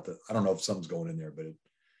don't know if something's going in there, but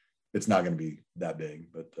it's not going to be that big.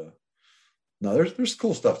 But no, there's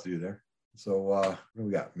cool stuff to do there. So what do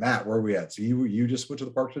we got? Matt, where are we at? So you just went to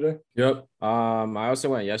the park today? Yep. I also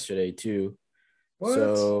went yesterday too. What?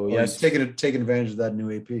 So yes, taking advantage of that new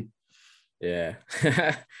AP. Yeah.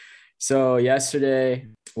 So yesterday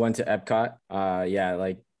went to Epcot. Yeah,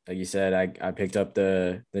 like you said, I picked up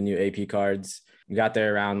the new AP cards. We got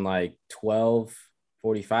there around like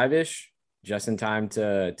 12:45-ish, just in time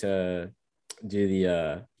to do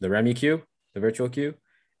the Remy queue, the virtual queue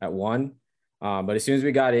at 1. But as soon as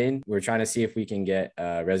we got in, we are trying to see if we can get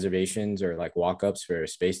reservations or like walk-ups for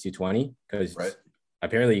Space 220, because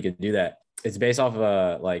apparently you could do that. It's based off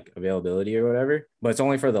of like availability or whatever, but it's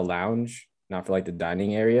only for the lounge, not for like the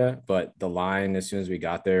dining area. But the line as soon as we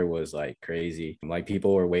got there was like crazy. Like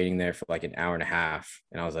people were waiting there for like an hour and a half.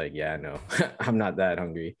 And I was like, yeah, no, I'm not that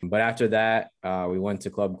hungry. But after that, we went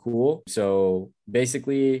to Club Cool. So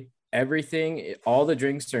basically everything, all the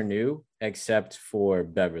drinks are new except for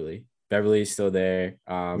Beverly. Beverly's still there.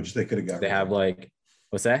 Which they could have got. They have like,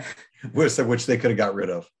 what's that? Which they could have got rid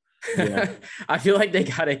of. Yeah. I feel like they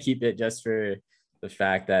gotta keep it just for the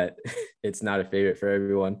fact that it's not a favorite for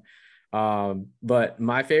everyone. But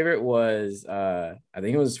my favorite was I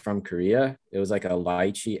think it was from Korea. It was like a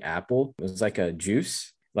lychee apple. It was like a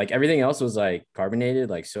juice. Like everything else was like carbonated,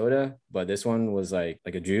 like soda, but this one was like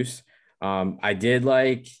a juice. I did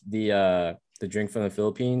like the drink from the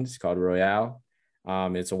Philippines called Royale.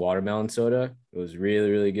 It's a watermelon soda. It was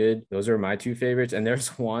really, really good. Those are my two favorites. And there's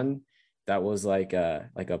one that was like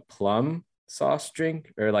a plum sauce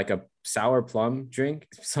drink, or like a sour plum drink.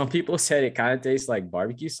 Some people said it kind of tastes like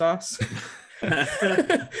barbecue sauce.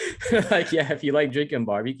 Like, yeah, if you like drinking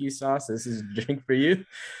barbecue sauce, this is a drink for you.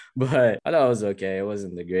 But I thought it was okay. It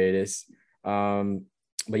wasn't the greatest.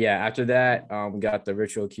 But yeah, after that, we got the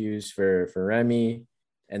virtual queues for Remy.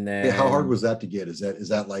 And then how hard was that to get? Is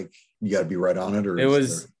that like you got to be right on it, or it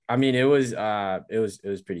was? I mean, it was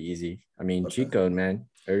pretty easy. I mean, okay. Cheat code, man.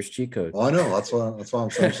 There's cheat code. Oh, I know. That's why I'm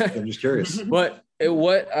just curious. But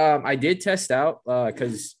what I did test out,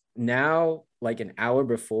 because now, like an hour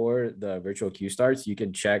before the virtual queue starts, you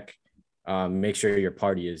can check, make sure your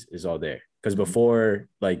party is all there. Because before,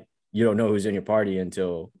 like, you don't know who's in your party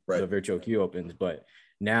until the virtual queue opens. But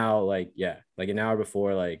now, like, yeah, like an hour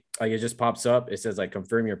before, like it just pops up. It says like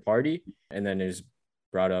confirm your party, and then it's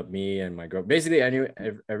brought up me and my girl. Basically,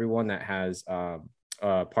 everyone that has a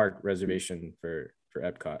park reservation for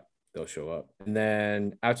Epcot, they'll show up. And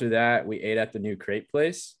then after that, we ate at the new crepe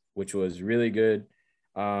place, which was really good.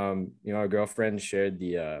 Our girlfriend shared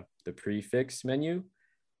the prefix menu.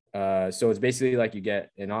 So it's basically like you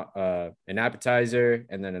get an appetizer,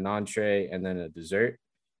 and then an entree, and then a dessert.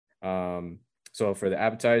 So for the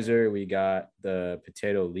appetizer, we got the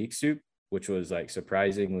potato leek soup, which was like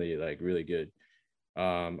surprisingly like really good.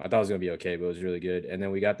 I thought it was gonna be okay, but it was really good. And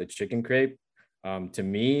then we got the chicken crepe. To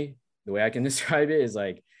me, the way I can describe it is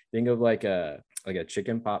like, think of like a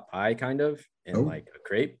chicken pot pie kind of, and like a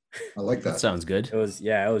crepe. I like that. Sounds good. It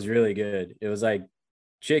was really good. It was like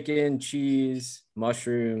chicken, cheese,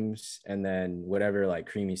 mushrooms, and then whatever like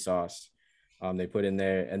creamy sauce they put in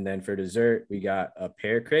there. And then for dessert, we got a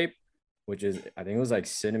pear crepe, which is, I think it was like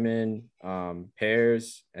cinnamon,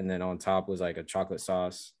 pears, and then on top was like a chocolate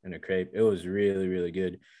sauce and a crepe. It was really, really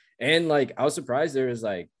good. And like I was surprised there was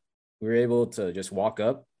like we were able to just walk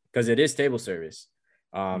up because it is table service.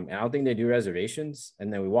 And I don't think they do reservations.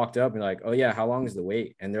 And then we walked up and like, oh yeah, how long is the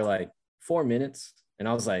wait? And they're like 4 minutes. And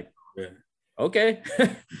I was like, Yeah. okay,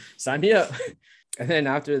 sign me up. And then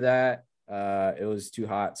after that, it was too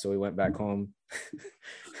hot, so we went back home.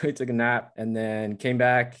 We took a nap and then came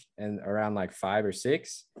back and around like 5 or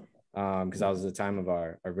 6, because that was the time of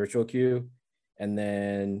our virtual queue. And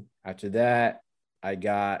then after that, I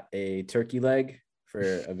got a turkey leg for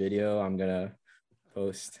a video I'm gonna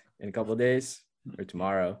post in a couple of days or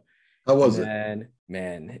tomorrow. How was it? And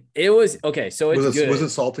man, it was okay. So it's good. Was it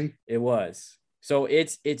salty? It was. So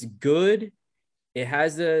it's good. It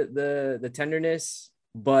has the tenderness,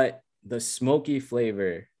 but the smoky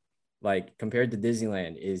flavor, like compared to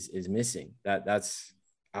Disneyland, is missing. That's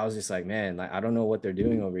I was just like, man, like I don't know what they're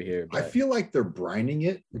doing over here. I But feel like they're brining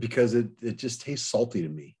it because it just tastes salty to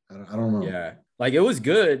me. I don't know. yeah, like it was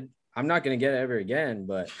good. I'm not gonna get it ever again,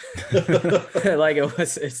 but like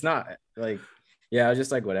it's not like, yeah, I was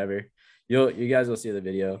just like, whatever. You guys will see the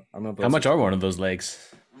video. I'm gonna post How much are one of those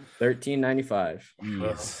legs? $13.95.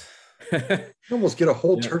 Jeez. You almost get a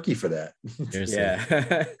whole Yeah. turkey for that. Seriously.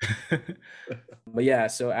 Yeah. But yeah,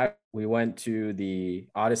 so we went to the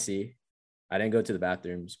Odyssey. I didn't go to the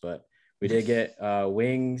bathrooms, but we did get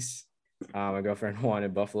wings. My girlfriend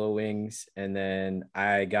wanted buffalo wings, and then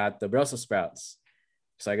I got the Brussels sprouts,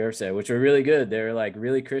 just like Irv said, which were really good. They were like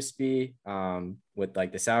really crispy, with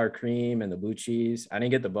like the sour cream and the blue cheese. I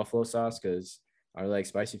didn't get the buffalo sauce because I like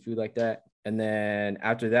spicy food like that. And then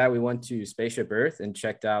after that, we went to Spaceship Earth and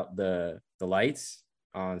checked out the lights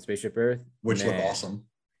on Spaceship Earth, Which look Man, awesome.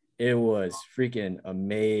 It was freaking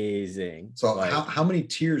amazing. So Like, how many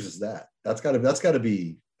tiers is that? That's gotta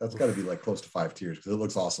be like close to 5 tiers because it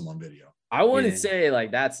looks awesome on video. I wouldn't Yeah. say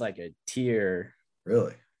like that's like a tier.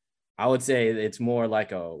 Really? I would say it's more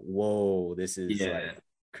like a whoa, this is Yeah. like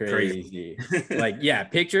crazy. Like, yeah,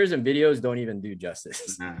 pictures and videos don't even do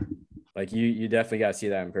justice. Nah. Like you definitely got to see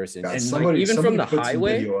that in person. God, And like even from the put some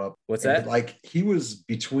highway, video up. what's And, that? like he was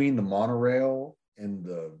between the monorail and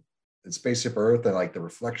the Spaceship Earth, and like the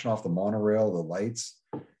reflection off the monorail, the lights.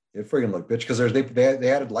 It freaking looked bitch because they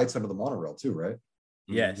added lights under the monorail too, right?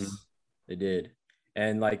 Yes, Mhm. they did.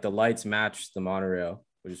 And like the lights matched the monorail,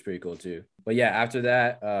 which is pretty cool too. But yeah, after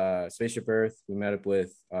that, Spaceship Earth, we met up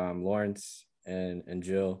with Lawrence and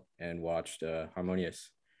Jill and watched Harmonious.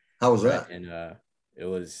 How was that? And it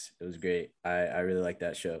was great. I really like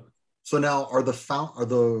that show. So now are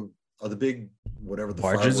the big whatever the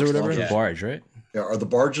Barges or fireworks whatever? launchers- Yeah. Barge, right? Yeah, are the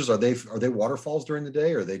barges are they waterfalls during the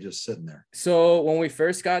day or are they just sitting there? So when we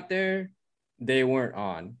first got there, they weren't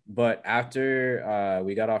on, but after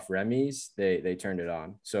we got off Remy's, they turned it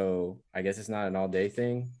on. So I guess it's not an all day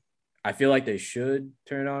thing. I feel like they should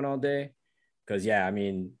turn it on all day, because yeah, I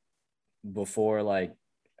mean, before like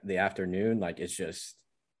the afternoon, like it's just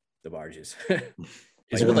the barges. Is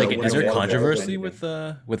Like, there when is the there water controversy goes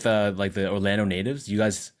with like the Orlando natives? You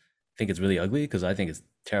guys think it's really ugly? Because I think it's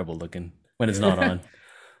terrible looking when it's not on.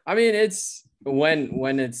 I mean, it's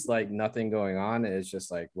when it's like nothing going on, it's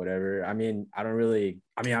just like whatever. I mean,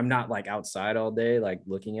 I'm not like outside all day like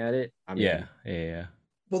looking at it. I mean, Yeah.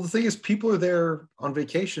 Well, the thing is, people are there on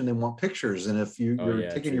vacation and want pictures. And if you're Oh, yeah,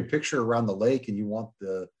 taking your true. picture around the lake and you want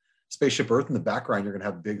the Spaceship Earth in the background, you're going to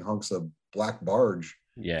have big hunks of black barge.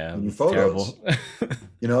 Yeah. In your it's terrible.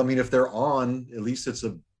 You know, I mean, if they're on, at least it's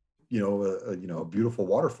a beautiful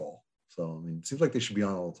waterfall. So, I mean, it seems like they should be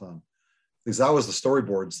on all the time. Because that was the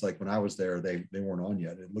storyboards. Like when I was there, they weren't on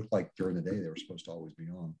yet. It looked like during the day they were supposed to always be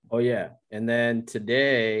on. Oh yeah. And then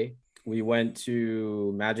today we went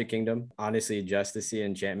to Magic Kingdom, honestly, just to see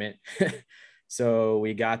Enchantment. So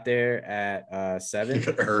we got there at 7.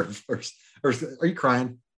 Look at her first. Are you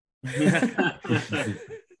crying?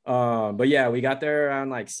 But yeah, we got there around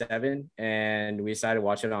like 7 and we decided to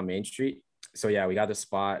watch it on Main Street. So yeah, we got the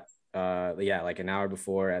spot like an hour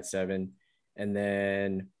before at 7. And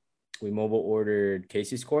then we mobile ordered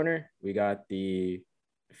Casey's Corner. We got the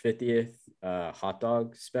 50th hot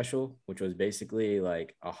dog special, which was basically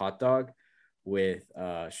like a hot dog with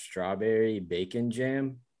strawberry bacon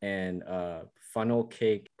jam and funnel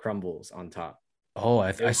cake crumbles on top. Oh,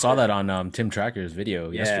 I saw that on Tim Tracker's video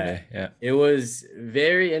yesterday. Yeah. It was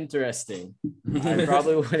very interesting. I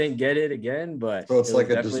probably wouldn't get it again, but So it's it was like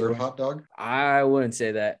a definitely dessert worth- hot dog. I wouldn't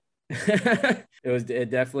say that. It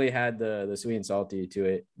definitely had the sweet and salty to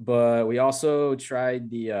it. But we also tried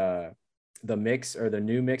the mix or the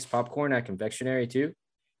new mix popcorn at confectionery too.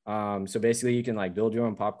 So basically you can like build your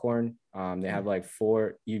own popcorn. They have like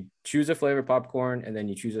you choose a flavor popcorn and then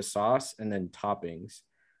you choose a sauce and then toppings.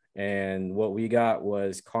 And what we got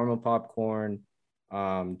was caramel popcorn,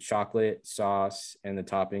 chocolate sauce, and the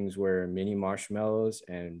toppings were mini marshmallows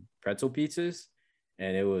and pretzel pizzas.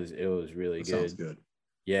 And it was really That good. sounds good.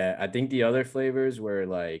 Yeah, I think the other flavors were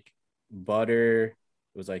like butter.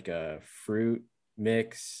 It was like a fruit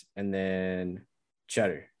mix and then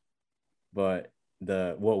cheddar. But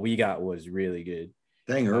what we got was really good.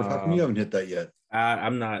 Dang, Irv, how come you haven't hit that yet?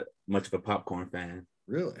 I'm not much of a popcorn fan.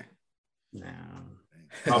 Really? No.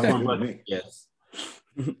 Sounds Popcorn, good to but me. yes.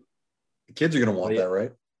 The kids are gonna want that,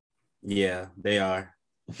 right? Yeah, they are.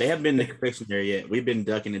 They haven't been in the confectionery yet. We've been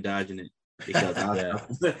ducking and dodging it because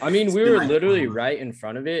Yeah. I mean, we were literally right in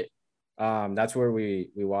front of it. That's where we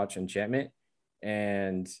watch Enchantment,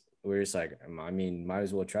 and we're just like, I mean, might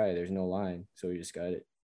as well try it. There's no line, so we just got it.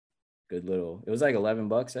 Good little. It was like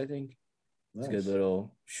 $11, I think. It's a good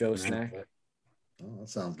little show snack. Oh, that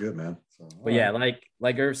sounds good, man. So, But yeah,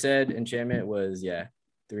 like Irv said, Enchantment was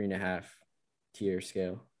 3.5 tier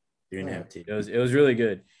scale. 3.5 tier. It was really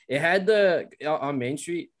good. It had on Main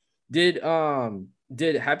Street. Did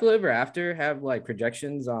Happily Ever After have like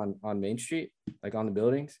projections on Main Street, like on the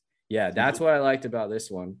buildings? Yeah, that's what I liked about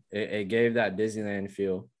this one. It gave that Disneyland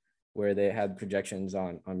feel where they had projections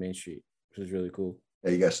on Main Street, which was really cool.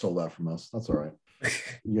 Yeah, you guys stole that from us. That's all right.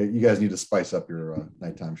 You guys need to spice up your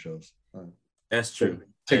nighttime shows. That's true.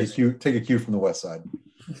 Take a cue from the West Side.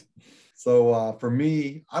 So for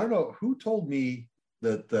me, I don't know who told me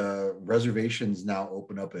that the reservations now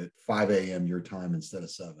open up at 5 a.m. your time instead of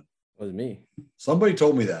 7. It was me. Somebody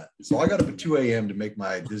told me that. So I got up at 2 a.m. to make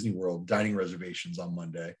my Disney World dining reservations on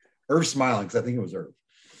Monday. Irv's smiling because I think it was Irv.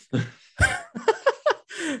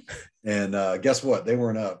 And guess what? They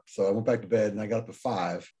weren't up. So I went back to bed and I got up at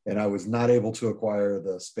 5 and I was not able to acquire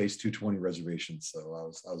the Space 220 reservation. So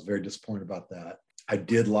I was very disappointed about that. I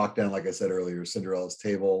did lock down, like I said earlier, Cinderella's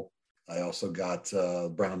Table. I also got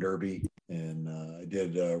Brown Derby and I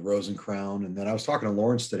did Rose and Crown. And then I was talking to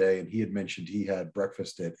Lawrence today and he had mentioned he had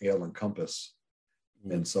breakfast at Ale and Compass.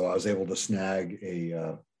 And so I was able to snag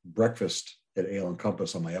a breakfast at Ale and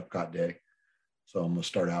Compass on my Epcot day. So I'm going to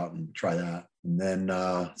start out and try that. And then,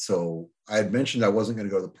 so I had mentioned I wasn't going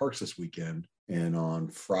to go to the parks this weekend. And on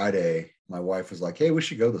Friday, my wife was like, hey, we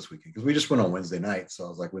should go this weekend. Because we just went on Wednesday night. So I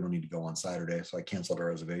was like, we don't need to go on Saturday. So I canceled our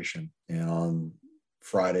reservation. And on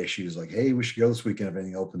Friday, she was like, hey, we should go this weekend if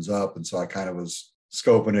anything opens up. And so I kind of was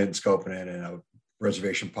scoping it. And a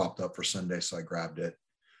reservation popped up for Sunday. So I grabbed it.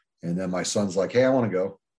 And then my son's like, hey, I want to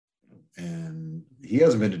go. And he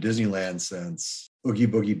hasn't been to Disneyland since Oogie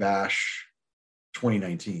Boogie Bash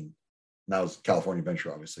 2019. And that was California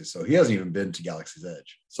Adventure, obviously. So he hasn't even been to Galaxy's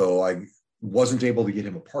Edge. So I wasn't able to get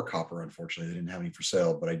him a park hopper, unfortunately. They didn't have any for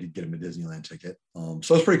sale, but I did get him a Disneyland ticket.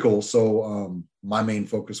 So it's pretty cool. So my main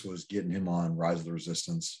focus was getting him on Rise of the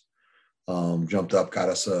Resistance. Jumped up, got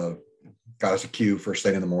us a queue first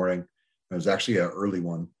thing in the morning. It was actually an early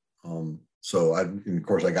one. So of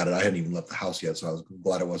course I got it. I hadn't even left the house yet, so I was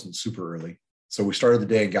glad it wasn't super early. So we started the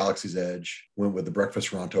day at Galaxy's Edge, went with the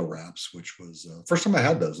breakfast Ronto wraps, which was first time I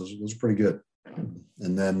had those. Those were pretty good.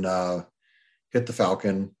 And then hit the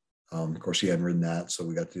Falcon. Of course, he hadn't ridden that, so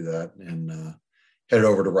we got to do that. And headed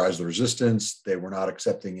over to Rise of the Resistance. They were not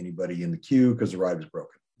accepting anybody in the queue because the ride was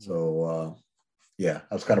broken. So yeah,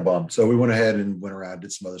 I was kind of bummed. So we went ahead and went around,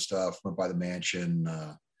 did some other stuff, went by the mansion.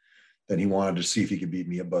 Then he wanted to see if he could beat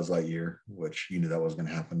me at Buzz Lightyear, which you knew that wasn't going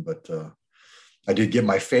to happen. But I did get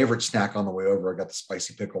my favorite snack on the way over. I got the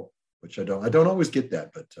spicy pickle, which I don't always get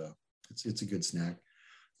that, but it's a good snack.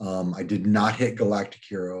 I did not hit Galactic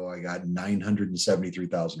Hero. I got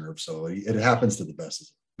 973,000 herbs. So it happens to the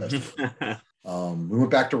best. We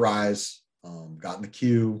went back to Rise, got in the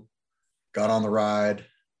queue, got on the ride.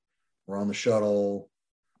 We're on the shuttle.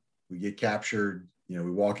 We get captured. You know,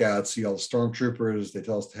 we walk out, see all the stormtroopers. They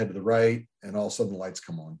tell us to head to the right, and all of a sudden the lights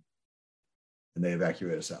come on, and they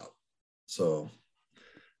evacuate us out. So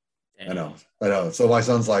I know. So my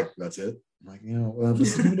son's like, "That's it." I'm like, well,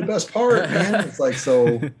 this is the best part, man. It's like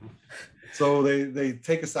so they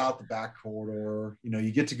take us out the back corridor. You know,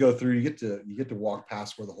 you get to go through. You get to walk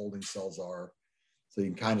past where the holding cells are, so you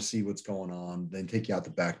can kind of see what's going on. Then take you out the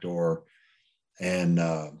back door, and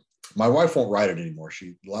my wife won't ride it anymore.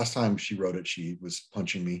 Last time she rode it, she was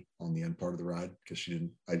punching me on the end part of the ride because she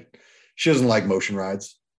doesn't like motion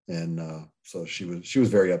rides, and so she was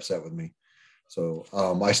very upset with me. So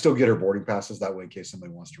I still get her boarding passes that way in case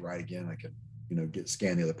somebody wants to ride again. I could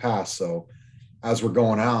scan the other pass. So as we're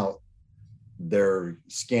going out, they're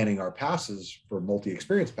scanning our passes for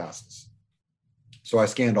multi-experience passes. So I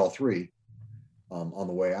scanned all three on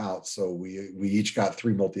the way out. So we each got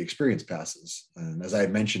 3 multi-experience passes. And as I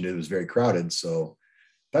had mentioned, it was very crowded. So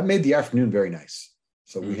that made the afternoon very nice.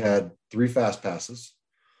 So we had 3 fast passes.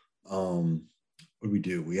 What did we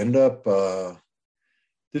do? We ended up,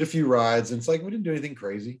 did a few rides, and it's like, we didn't do anything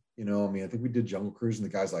crazy. I think we did Jungle Cruise, and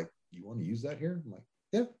the guy's like, you want to use that here? I'm like,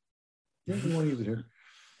 yeah, we want to use it here.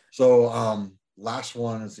 So last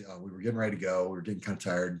one is we were getting ready to go. We were getting kind of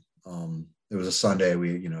tired. It was a Sunday.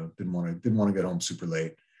 We, didn't want to get home super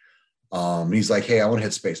late. And he's like, hey, I want to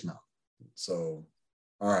hit Space Mountain. So,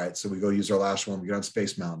 all right. So we go use our last one. We get on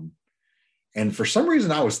Space Mountain. And for some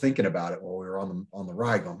reason, I was thinking about it while we were on the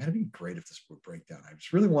ride, going, man, it'd be great if this would break down. I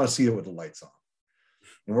just really want to see it with the lights on.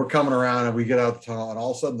 And we're coming around, and we get out the tunnel, and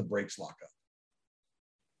all of a sudden the brakes lock up.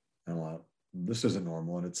 And I'm like, this isn't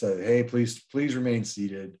normal. And it said, hey, please remain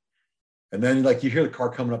seated. And then you hear the car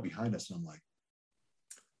coming up behind us, and I'm like,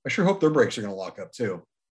 I sure hope their brakes are going to lock up too.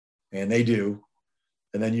 And they do.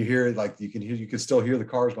 And then you hear you can still hear the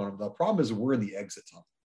cars going. The problem is we're in the exit tunnel,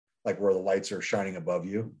 where the lights are shining above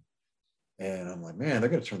you. And I'm like, man, they're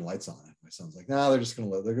going to turn the lights on. My son's like, no,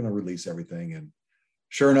 they're going to release everything. And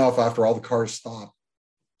sure enough, after all the cars stop,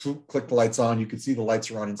 click the lights on, you can see the lights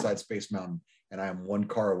are on inside Space Mountain. And I am 1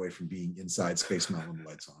 car away from being inside Space Mountain with the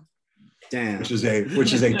lights on. Damn. Which is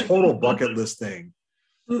a total bucket list thing.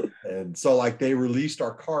 And so they released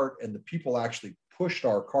our cart, and the people actually pushed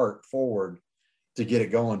our cart forward to get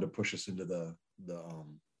it going, to push us into the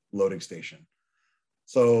loading station.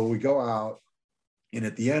 So we go out, and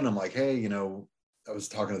at the end, I'm like, hey, I was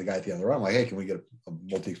talking to the guy at the end of the ride. I'm like, hey, can we get a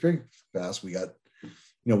multi-experience pass? We got,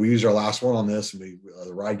 we used our last one on this, and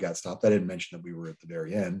the ride got stopped. I didn't mention that we were at the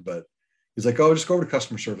very end, but he's like, oh, just go over to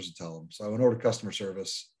customer service and tell them. So I went over to customer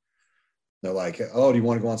service. They're like, oh, do you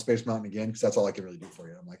want to go on Space Mountain again? Because that's all I can really do for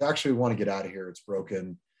you. I'm like, actually, we want to get out of here. It's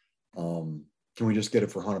broken. Can we just get it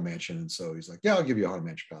for Haunted Mansion? And so he's like, yeah, I'll give you a Haunted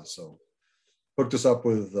Mansion pass. So hooked us up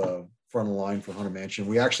with front of the line for Haunted Mansion.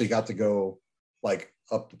 We actually got to go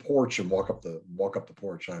up the porch and walk up the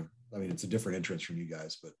porch. I mean, it's a different entrance from you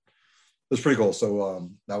guys, but it was pretty cool. So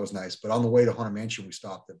that was nice. But on the way to Haunted Mansion, we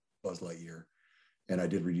stopped at Buzz Lightyear, and I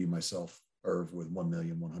did redeem myself with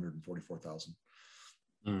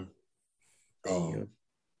 1,144,000.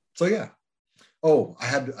 So yeah. Oh, I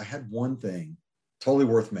had one thing totally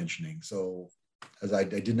worth mentioning. So as I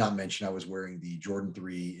did not mention, I was wearing the Jordan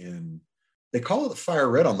 3 in, they call it the fire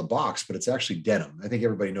red on the box, but it's actually denim. I think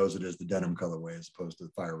everybody knows it is the denim colorway as opposed to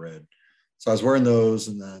the fire red. So I was wearing those,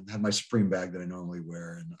 and then had my Supreme bag that I normally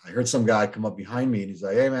wear. And I heard some guy come up behind me, and he's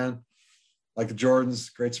like, hey man, like the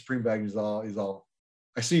Jordans, great Supreme bag. He's all,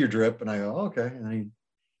 I see your drip. And I go, oh, okay. And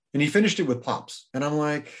he finished it with Pops. And I'm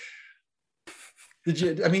like, I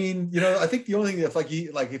think the only thing, if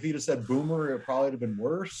he'd have said Boomer, it probably would have been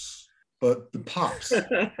worse, but the Pops.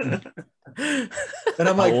 And I'm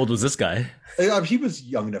like, how old was this guy? He was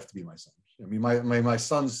young enough to be my son. I mean, my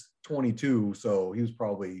son's 22, so he was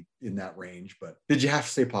probably in that range, but did you have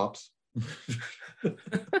to say Pops?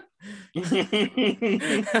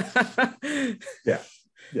 Yeah.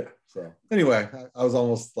 So anyway, I was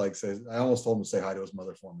almost I almost told him to say hi to his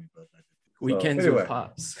mother for me, but I didn't. Weekends with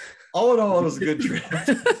Pops. All in all, it was a good trip.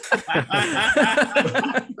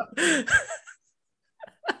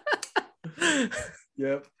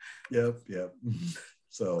 Yep.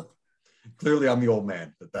 So clearly I'm the old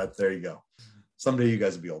man, but there you go. Someday you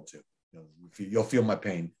guys will be old too. You'll feel my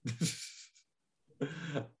pain. You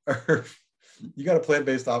got a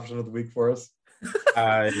plant-based option of the week for us?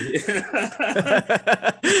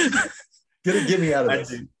 Get me out of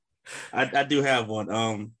this. I do have one.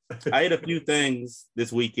 I ate a few things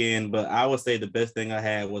this weekend, but I would say the best thing I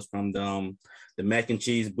had was from the mac and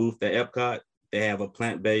cheese booth at Epcot. They have a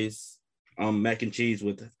plant-based mac and cheese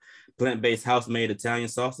with plant-based house-made Italian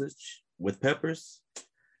sausage with peppers.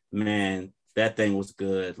 Man, that thing was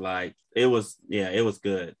good. It was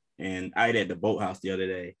good. And I ate at the Boathouse the other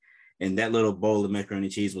day, and that little bowl of macaroni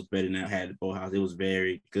and cheese was better than I had at the Boathouse. It was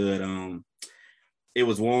very good. It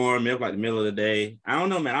was warm. It was like the middle of the day. I don't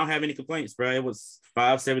know, man. I don't have any complaints, bro. It was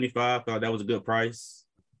 $5.75. Thought that was a good price.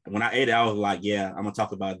 When I ate it, I was like, yeah, I'm going to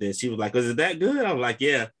talk about this. She was like, is it that good? I was like,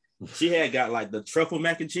 yeah. She had got the truffle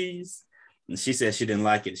mac and cheese. And she said she didn't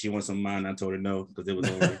like it. She wanted some of mine. I told her no because it was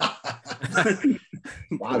over.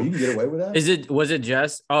 Wow, you can get away with that? Was it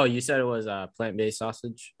just, you said it was plant-based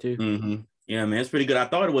sausage too? Mm-hmm. Yeah, man, it's pretty good. I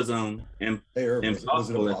thought it was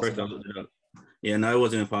impossible at first. I looked it up. Yeah, no, it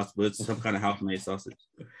wasn't impossible. It's some kind of house-made sausage.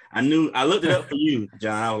 I looked it up for you,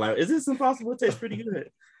 John. I was like, is this impossible? It tastes pretty good.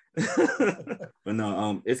 But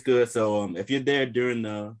no, it's good. So if you're there during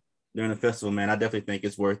the festival, man, I definitely think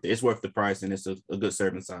it's worth it. It's worth the price, and it's a good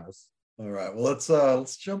serving size. All right. Well,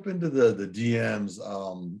 let's jump into the DMs.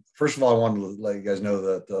 First of all, I wanted to let you guys know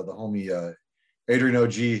that the homie Adrian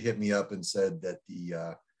OG hit me up and said that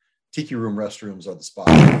the Tiki Room restrooms are the spot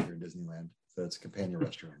here in Disneyland. So it's a companion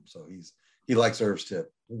restroom. So he likes Irv's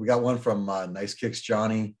tip. We got one from Nice Kicks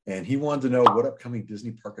Johnny, and he wanted to know what upcoming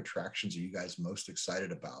Disney park attractions are you guys most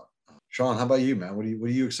excited about? Sean, how about you, man? What are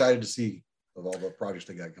you excited to see of all the projects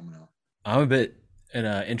they got coming out? I'm a bit in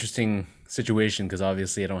an interesting situation because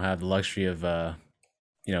obviously I don't have the luxury of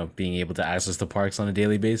being able to access the parks on a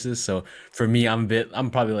daily basis. So for me, I'm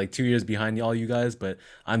probably like 2 years behind all you guys, but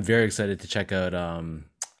I'm very excited to check out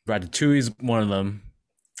Ratatouille's one of them.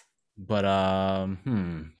 But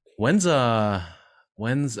when's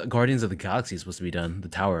Guardians of the Galaxy supposed to be done? The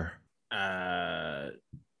tower.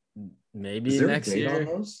 Maybe next year. On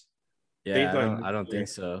those? Yeah, I don't think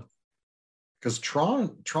so. Because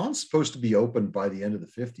Tron's supposed to be open by the end of the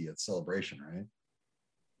 50th celebration, right?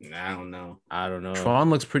 I don't know. Tron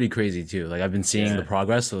looks pretty crazy too. Like I've been seeing the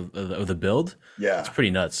progress of the build. Yeah, it's pretty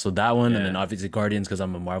nuts. So that one, and then obviously Guardians because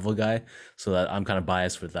I'm a Marvel guy, so that I'm kind of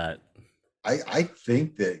biased with that. I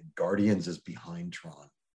think that Guardians is behind Tron.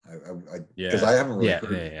 Because I haven't really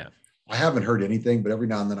heard, I haven't heard anything, but every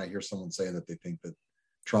now and then I hear someone saying that they think that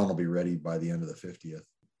Tron will be ready by the end of the 50th.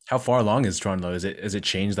 How far along is Tron though? Is it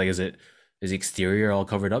changed? Like is the exterior all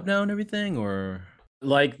covered up now and everything, or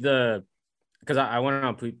like because I went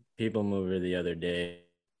on People Mover the other day,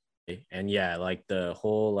 and like the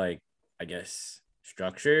whole I guess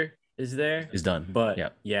structure is done, but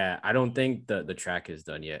I don't think the track is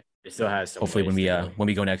done yet. It still has some. Hopefully when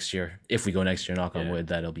we go next year, if we go next year, knock on wood,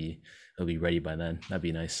 that it'll be ready by then. That'd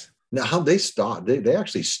be nice. Now, how they stopped? They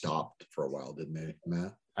actually stopped for a while, didn't they,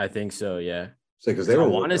 Matt? I think so. Yeah. So because they were, I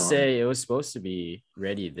want to say it was supposed to be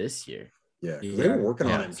ready this year. Yeah, they were working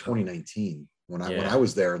on it in 2019. When I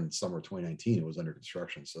was there in the summer of 2019, it was under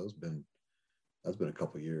construction. So that's been a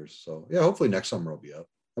couple of years. So yeah, hopefully next summer will be up.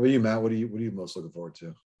 How about you, Matt? What are you most looking forward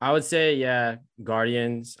to? I would say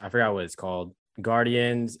Guardians. I forgot what it's called.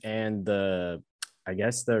 Guardians and the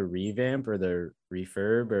revamp or the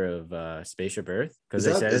refurb of Spaceship Earth, because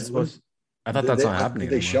they said it's supposed. I thought that's not happening.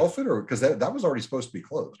 Did they shelf it, or because that was already supposed to be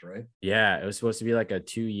closed, right? Yeah, it was supposed to be like a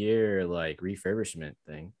 2-year refurbishment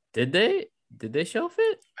thing. Did they shelf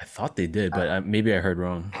it? I thought they did, but maybe I heard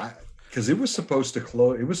wrong. Because it was supposed to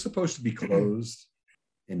close. It was supposed to be closed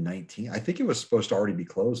in 19. I think it was supposed to already be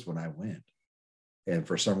closed when I went, and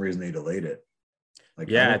for some reason they delayed it.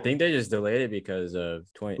 I think they just delayed it because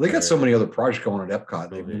of 20. They got so many other projects going at Epcot.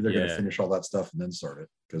 They're going to finish all that stuff and then start it.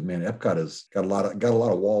 Because man, Epcot has got a lot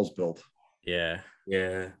of walls built. Yeah.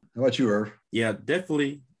 How about you, Irv? Yeah,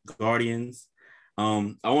 definitely Guardians.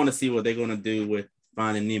 I want to see what they're going to do with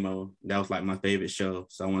Finding Nemo. That was like my favorite show,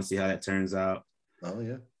 so I want to see how that turns out. Oh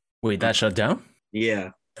yeah. Wait, that shut down?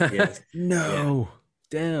 Yeah. No. Yeah.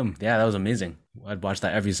 Damn. Yeah, that was amazing. I'd watch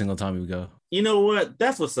that every single time we would go. You know what?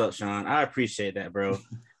 That's what's up, Sean. I appreciate that, bro.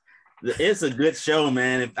 It's a good show,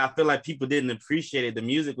 man. I feel like people didn't appreciate it. The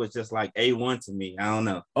music was just like A1 to me. I don't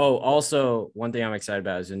know. Oh, also, one thing I'm excited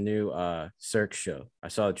about is a new Cirque show. I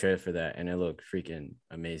saw the trailer for that, and it looked freaking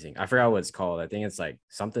amazing. I forgot what it's called. I think it's like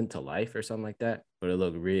Something to Life or something like that, but it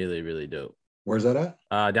looked really, really dope. Where's that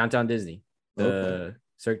at? Downtown Disney. The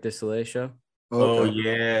Cirque du Soleil show. Oh,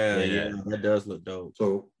 yeah. That does look dope.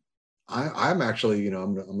 So I'm actually,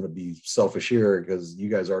 I'm going to be selfish here because you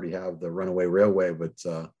guys already have the Runaway Railway, but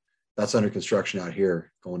that's under construction out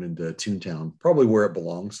here going into Toontown, probably where it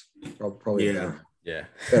belongs. Probably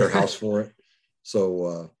better house for it.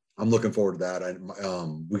 So I'm looking forward to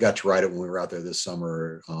that. We got to ride it when we were out there this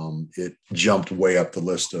summer. It jumped way up the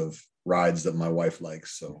list of rides that my wife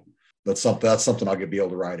likes. So that's something I'll be able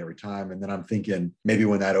to ride every time. And then I'm thinking maybe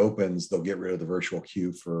when that opens, they'll get rid of the virtual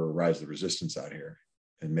queue for Rise of the Resistance out here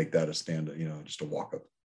and make that a stand, just a walk up.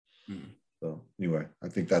 So anyway, I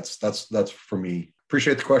think that's for me.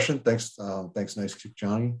 Appreciate the question. Thanks, Nice Kick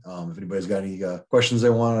Johnny. If anybody's got any questions they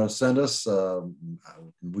want to send us,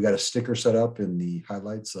 we got a sticker set up in the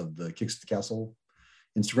highlights of the Kicks at the Castle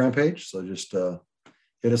Instagram page. So just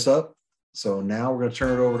hit us up. So now we're going to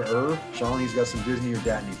turn it over to Irv. Sean, he's got some Disney or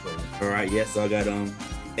Datney for you. All right, yes, so I got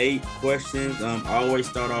 8 questions. I always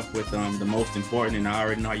start off with the most important, and I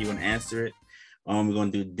already know how you want to answer it. We're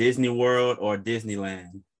going to do Disney World or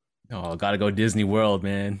Disneyland. Oh, gotta go Disney World,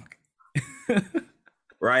 man.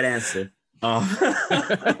 Right answer. All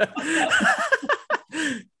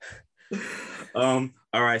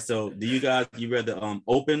right, so do you rather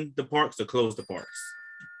open the parks or close the parks?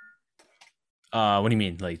 What do you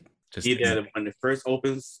mean? Like Just Either when it first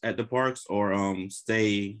opens at the parks or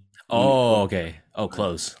stay. Oh, okay. Oh,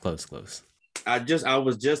 close. I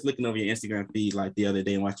was just looking over your Instagram feed like the other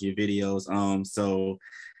day and watching your videos. So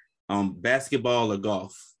basketball or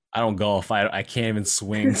golf? I don't golf. I can't even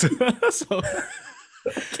swing. So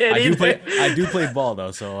Can't I do play ball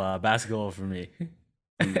though. So basketball for me.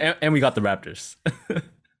 And we got the Raptors.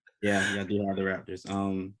 Yeah, I do have the Raptors.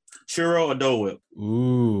 Churro or Dole Whip?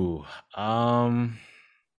 Ooh,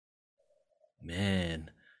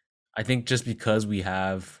 man, I think just because we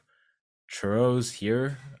have churros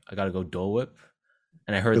here, I gotta go Dole Whip.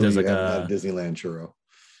 And I heard Really, there's you like haven't a had Disneyland churro.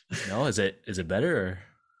 no. Is it better? Or?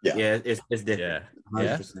 Yeah, it's different.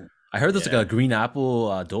 Yeah. 100%. I heard there's like a green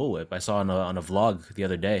apple Dole Whip. I saw on a vlog the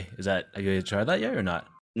other day. Have you tried that yet or not?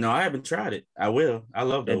 No, I haven't tried it. I will. I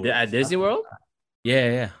love Dole Whip. At Disney World?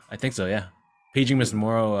 Yeah. I think so. Yeah. Paging Mr.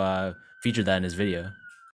 Morrow featured that in his video.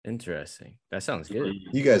 Interesting. That sounds good.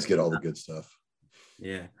 You guys get all the good stuff.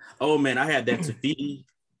 Yeah. Oh man, I had that Tafiti.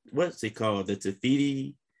 What's it called? The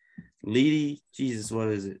Tafiti Lidi. Jesus, what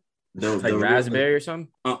is it? Like raspberry or something?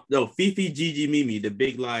 No, Fifi Gigi Mimi, the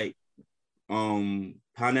big like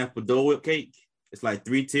pineapple Dole Whip cake. It's like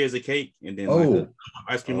 3 tiers of cake and then like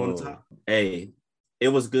ice cream on the top. Hey, it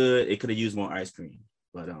was good. It could have used more ice cream,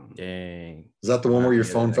 but dang. Is that the one where your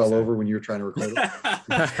Yeah, phone that fell makes over when you were trying to record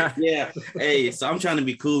it? Yeah. Hey, so I'm trying to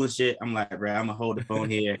be cool and shit. I'm like, bro, I'm gonna hold the phone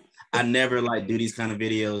here. I never like do these kind of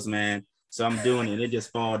videos, man. So I'm doing it. It just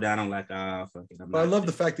fall down. I'm like, fuck it. But I love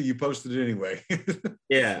the fact that you posted it anyway.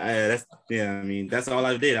 I mean, that's all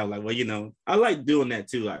I did. I was like, well, I like doing that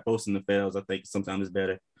too, like posting the fails. I think sometimes it's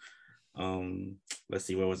better. Let's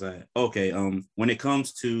see, where was I? Okay. When it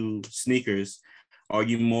comes to sneakers, are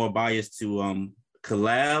you more biased to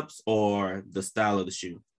collabs or the style of the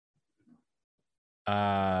shoe?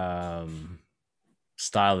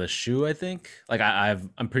 Style of the shoe, I think. Like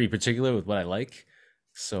I'm pretty particular with what I like.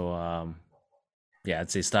 So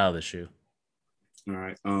I'd say style of the shoe. All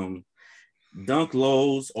right. Dunk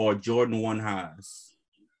lows or Jordan 1 highs?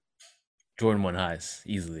 Jordan 1 highs,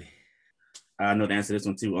 easily. I know the answer to this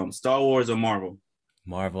one too. Star Wars or Marvel?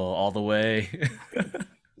 Marvel all the way.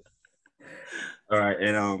 All right,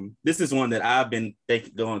 and this is one that I've been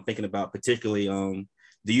thinking about particularly.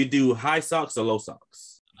 Do you do high socks or low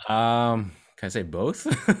socks? Can I say both?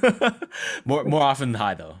 more often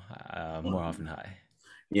high though. More often high.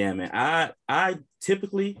 Yeah, man. I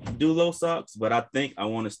typically do low socks, but I think I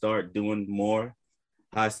want to start doing more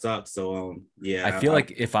high socks. So yeah. I feel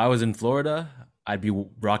like if I was in Florida, I'd be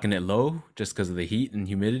rocking it low just because of the heat and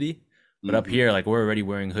humidity. But up here, like we're already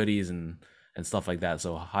wearing hoodies and stuff like that.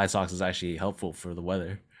 So high socks is actually helpful for the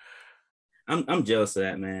weather. I'm jealous of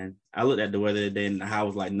that, man. I looked at the weather today and the high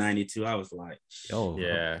was like 92. I was like, oh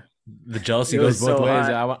yeah. The jealousy It goes was both so ways.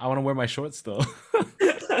 hot. I want to wear my shorts though.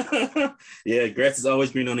 yeah, grass is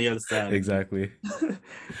always green on the other side. Exactly.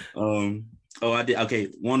 I did. Okay,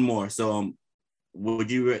 one more. So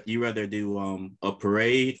would you rather do a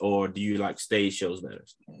parade or do you like stage shows better?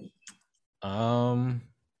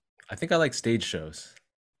 I think I like stage shows.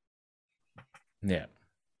 Yeah.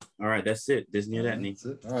 All right, that's it. Disney or that needs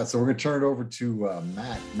it. All right, so we're gonna turn it over to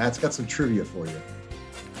Matt. Matt's got some trivia for you.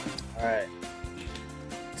 All right.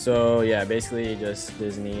 So yeah, basically just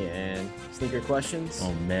Disney and sneaker questions.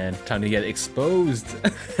 Oh man, time to get exposed.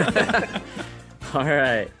 All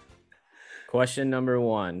right. Question number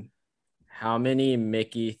 1. How many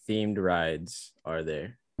Mickey themed rides are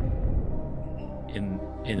there?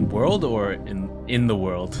 In world or in the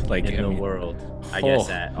world? Like in the world. I guess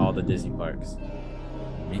at all the Disney parks.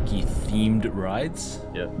 Mickey themed rides?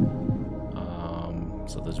 Yep.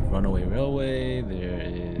 So there's Runaway Railway, there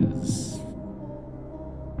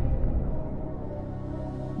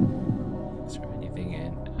is there anything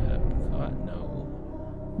in Epcot?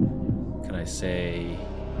 No. Can I say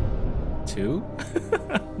 2?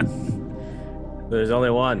 There's only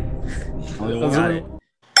one. Only That's one. it.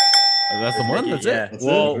 That's the one? That's Yeah. it? That's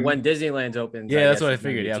Well, it. when Disneyland's open. Yeah, that's what I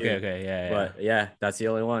figured. Yeah, okay. Yeah. But yeah, that's the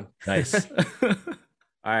only one. Nice. All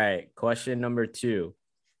right. Question number 2.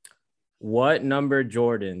 What number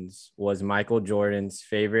Jordans was Michael Jordan's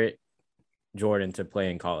favorite Jordan to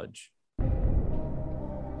play in college?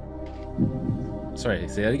 Sorry,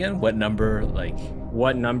 say that again. What number? Like,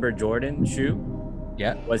 What number Jordan shoe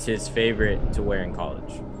yeah. was his favorite to wear in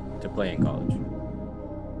college, to play in college?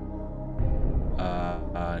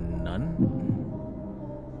 None.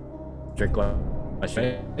 Trick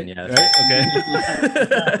question. Right? Yeah. Right?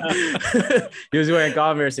 Okay. He was wearing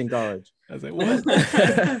Converse in college. I was like, what?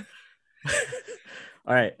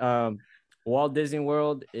 All right. Walt Disney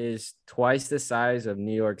World is twice the size of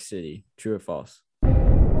New York City. True or false?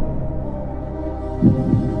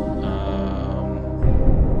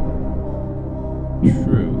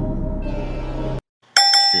 True.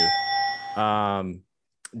 It's true.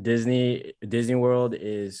 Disney World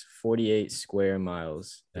is 48 square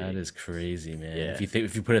miles. That is crazy, man. Yeah.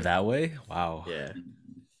 If you put it that way, wow. Yeah.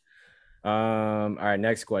 All right,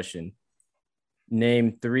 next question.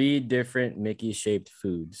 Name 3 different Mickey shaped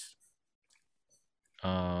foods.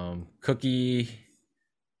 Cookie,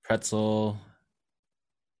 pretzel,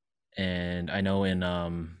 and I know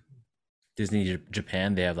in Disney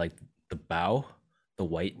Japan they have like the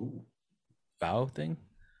white bao thing.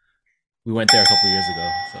 We went there a couple years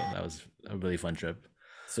ago, so that was a really fun trip.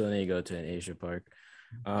 So then you go to an Asia park.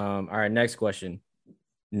 All right, next question.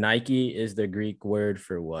 Nike is the Greek word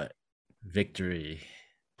for what? Victory.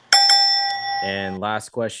 And last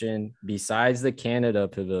question. Besides the Canada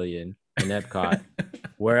Pavilion in Epcot,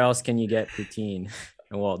 where else can you get poutine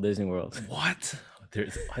in Walt Disney World? What? I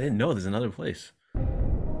didn't know there's another place.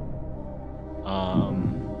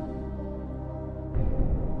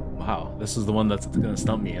 Wow, this is the one that's gonna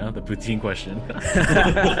stump me, huh? The poutine question.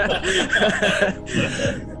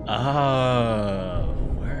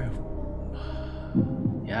 Where?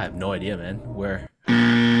 Yeah, I have no idea, man. Where?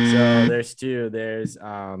 So there's 2. There's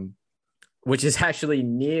which is actually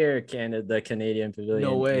near Canada, the Canadian Pavilion.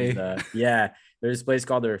 No way. Yeah, there's a place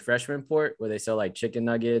called the Refreshment Port where they sell like chicken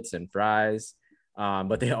nuggets and fries,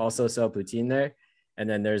 but they also sell poutine there. And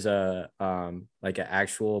then there's a like an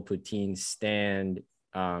actual poutine stand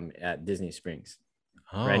at Disney Springs,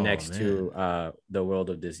 right next to the World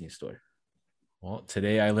of Disney store. Well,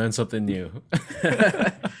 today I learned something new.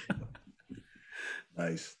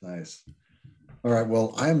 Nice. All right.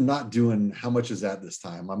 Well, I'm not doing how much is that this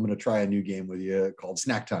time. I'm going to try a new game with you called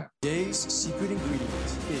Snack Time. Today's secret ingredient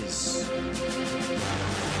is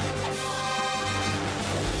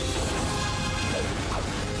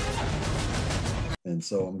And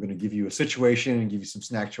so I'm going to give you a situation and give you some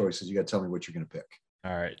snack choices. You got to tell me what you're going to pick.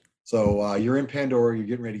 All right. So you're in Pandora. You're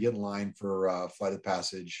getting ready to get in line for Flight of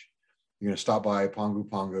Passage. You're going to stop by Pongu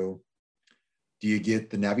Pongu. Do you get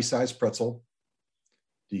the Navi-sized pretzel?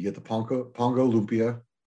 Do you get the Pongo Lumpia?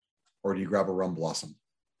 Or do you grab a rum blossom?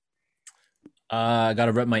 I got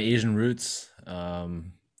to rep my Asian roots. Got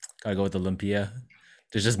to go with the lumpia.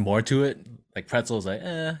 There's just more to it. Like pretzels, like,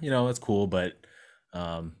 it's cool. But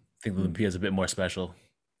I think the lumpia is a bit more special.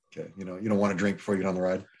 Okay. You don't want to drink before you get on the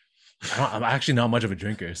ride? I'm actually not much of a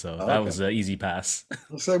drinker, so that was an easy pass.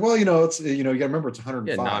 Say, well, you got to remember it's 105.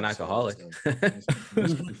 Yeah, non-alcoholic. So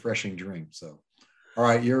it's a refreshing drink. So, all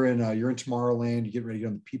right, you're in Tomorrowland. You get ready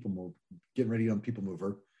on the People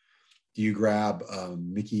Mover. Do you grab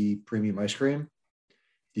Mickey Premium Ice Cream?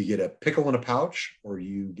 Do you get a pickle in a pouch, or do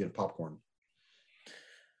you get a popcorn?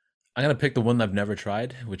 I'm gonna pick the one I've never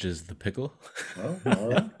tried, which is the pickle. Oh, all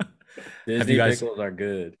right. Disney pickles are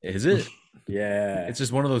good. Is it? Yeah. It's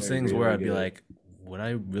just one of those things where I'd be good. like, would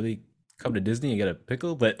I really come to Disney and get a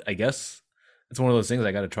pickle? But I guess it's one of those things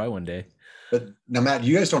I got to try one day. But now, Matt,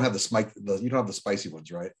 you guys don't have you don't have the spicy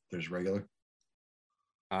ones, right? There's regular.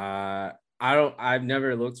 I've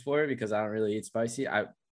never looked for it because I don't really eat spicy.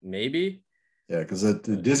 Maybe. Yeah, because at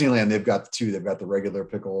Disneyland they've got the 2. They've got the regular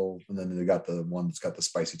pickle, and then they got the one that's got the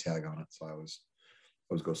spicy tag on it. So I always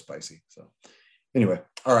go spicy. So anyway,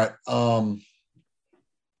 all right.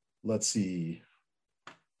 Let's see.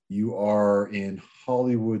 You are in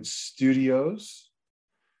Hollywood Studios.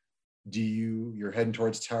 You're heading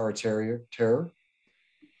towards Tower of Terror.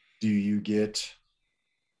 Do you get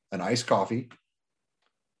an iced coffee,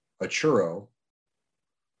 a churro,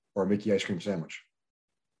 or a Mickey ice cream sandwich?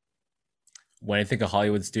 When I think of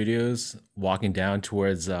Hollywood Studios, walking down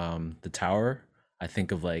towards the tower, I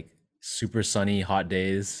think of like super sunny, hot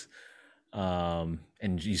days, and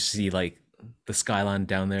you see like the skyline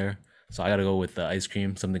down there. So I got to go with the ice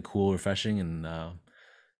cream, something cool, refreshing, and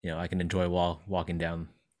I can enjoy while walking down.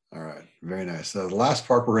 All right, very nice. So the last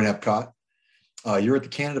park, we're in Epcot. You're at the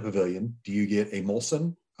Canada Pavilion. Do you get a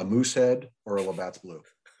Molson, a Moosehead, or a Labatt's Blue?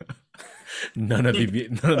 None of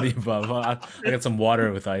the above. I got some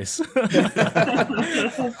water with ice. That's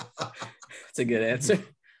a good answer.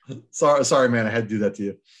 Sorry, man. I had to do that to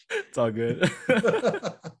you. It's all good.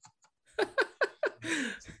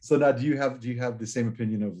 So now, do you have the same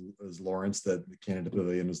opinion as Lawrence that the Canada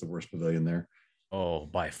Pavilion is the worst pavilion there? Oh,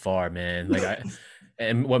 by far, man. Like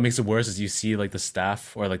and what makes it worse is you see like the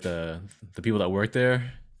staff or like the people that work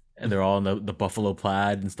there, and they're all in the buffalo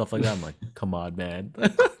plaid and stuff like that. I'm like, come on, man.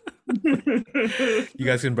 You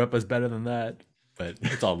guys can rep us better than that. But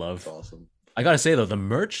it's all love. That's awesome. I gotta say though, the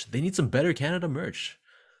merch, they need some better Canada merch.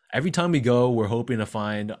 Every time we go, we're hoping to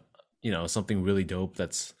find, something really dope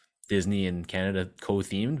that's Disney and Canada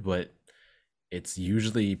co-themed, but it's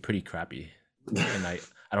usually pretty crappy.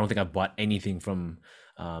 And I don't think I've bought anything from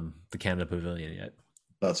the Canada Pavilion yet.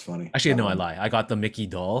 That's funny. Actually, no, I lie. I got the Mickey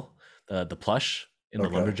doll, the plush in the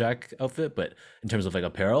Okay. lumberjack outfit, but in terms of like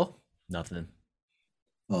apparel, nothing.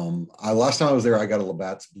 I last time I was there, I got a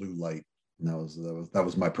Labatt's Blue Light, and that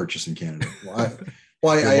was my purchase in Canada. I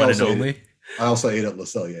One and also only. I also ate at Le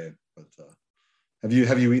Cellier, but have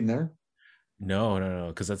you eaten there? No,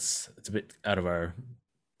 because it's a bit out of our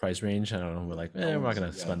price range. I don't know. We're like, we're not gonna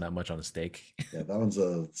Yeah. spend that much on a steak. Yeah, that one's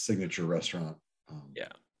a signature restaurant. Yeah.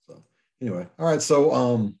 So anyway, all right.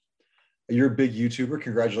 So you're a big YouTuber.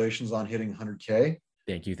 Congratulations on hitting 100K.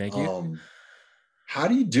 Thank you. How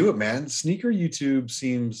do you do it, man? Sneaker YouTube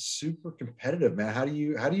seems super competitive, man. How do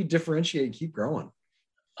you differentiate and keep growing?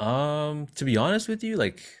 To be honest with you,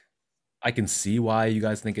 like I can see why you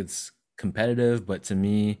guys think it's competitive, but to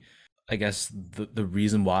me, I guess the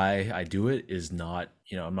reason why I do it is not,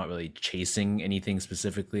 I'm not really chasing anything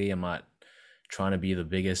specifically. I'm not trying to be the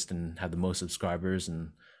biggest and have the most subscribers,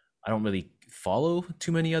 and I don't really follow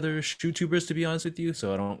too many other YouTubers, to be honest with you.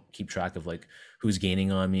 So I don't keep track of like who's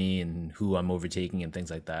gaining on me and who I'm overtaking and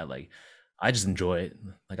things like that. Like I just enjoy it.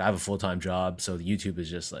 Like I have a full-time job, so the YouTube is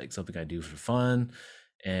just like something I do for fun.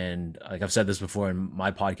 And like I've said this before in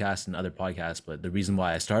my podcast and other podcasts, but the reason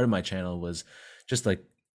why I started my channel was just like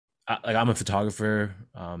I'm a photographer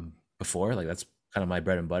before, like that's kind of my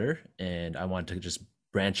bread and butter, and I wanted to just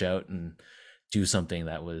branch out and do something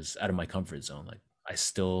that was out of my comfort zone. Like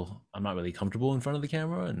I'm not really comfortable in front of the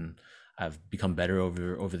camera, and I've become better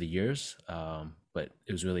over the years, but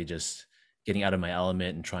it was really just getting out of my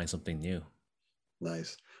element and trying something new.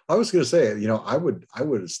 Nice. I was going to say, I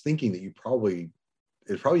was thinking that it'd probably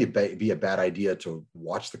be a bad idea to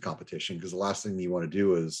watch the competition, because the last thing you want to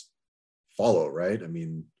do is follow, right? I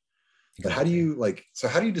mean, but how do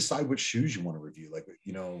you decide which shoes you want to review? Like,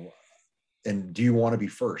 and do you want to be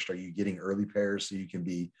first? Are you getting early pairs so you can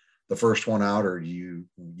be the first one out, or do you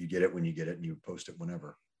get it when you get it and you post it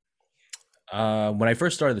whenever? When I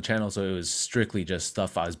first started the channel, so it was strictly just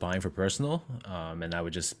stuff I was buying for personal, and I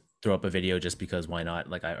would just throw up a video just because why not?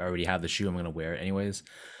 Like I already have the shoe, I'm gonna wear it anyways.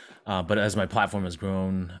 But as my platform has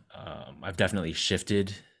grown, I've definitely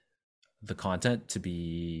shifted the content to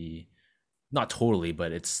be not totally,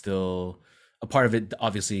 but it's still a part of it.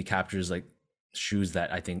 Obviously, captures like shoes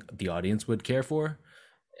that I think the audience would care for,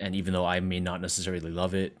 and even though I may not necessarily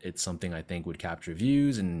love it, it's something I think would capture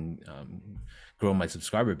views and grow my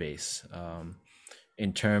subscriber base.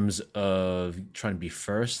 In terms of trying to be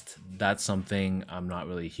first, that's something I'm not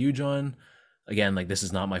really huge on. Again, like this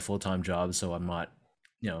is not my full-time job, so I'm not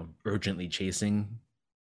urgently chasing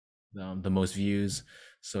the most views.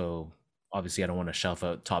 So obviously I don't want to shelf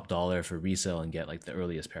out top dollar for resale and get like the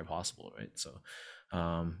earliest pair possible, right? So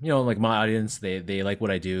like my audience, they like what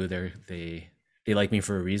I do. They like me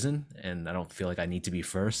for a reason, and I don't feel like I need to be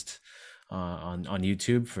first on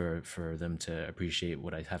YouTube for them to appreciate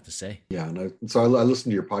what I have to say. Yeah, and so I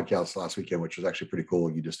listened to your podcast last weekend, which was actually pretty cool.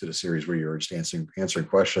 You just did a series where you were just answering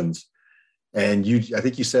questions, and I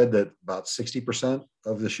think you said that about 60%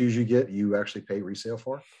 of the shoes you get, you actually pay resale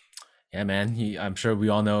for. Yeah, man. I'm sure we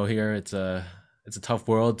all know here it's a tough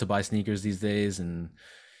world to buy sneakers these days, and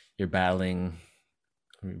you're battling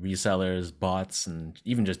resellers, bots, and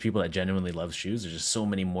even just people that genuinely love shoes. There's just so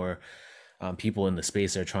many more people in the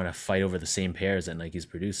space that are trying to fight over the same pairs that Nike's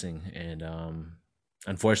producing. And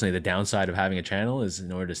unfortunately, the downside of having a channel is,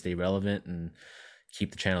 in order to stay relevant and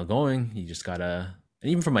keep the channel going, you just gotta, and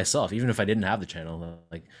even for myself, even if I didn't have the channel,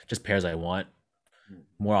 like just pairs I want,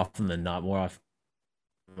 more often than not,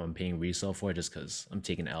 I'm paying resale for, just because I'm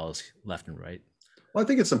taking L's left and right. Well, I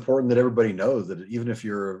think it's important that everybody knows that even if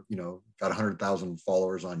you're, got 100,000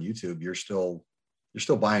 followers on YouTube, you're still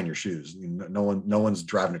buying your shoes. No one's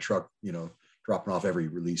driving a truck, dropping off every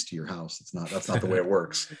release to your house. That's not the way it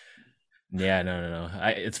works. Yeah, no.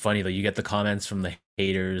 It's funny though. You get the comments from the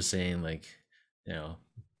haters saying like,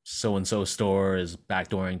 so and so store is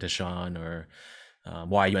backdooring to Sean, or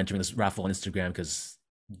why are you entering this raffle on Instagram? Because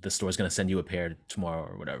the store's gonna send you a pair tomorrow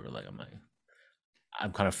or whatever. Like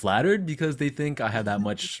I'm kind of flattered because they think I have that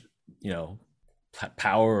much,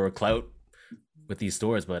 power or clout with these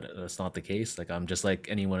stores, but that's not the case. Like I'm just like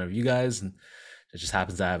any one of you guys, and it just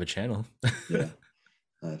happens to have a channel. Yeah,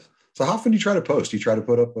 nice. So how often do you try to post? Do you try to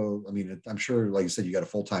put up I'm sure, like you said, you got a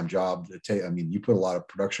full-time job. You put a lot of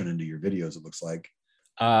production into your videos, it looks like.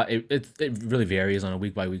 It really varies on a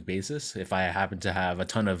week-by-week basis. If I happen to have a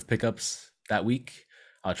ton of pickups that week,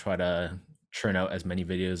 I'll try to churn out as many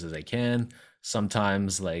videos as I can.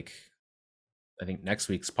 Sometimes, like, I think next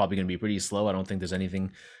week's probably going to be pretty slow. I don't think there's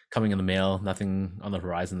anything coming in the mail, nothing on the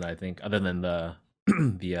horizon that I think, other than the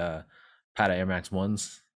Pata Air Max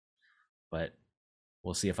 1s. But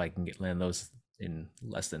we'll see if I can land those in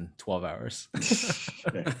less than 12 hours.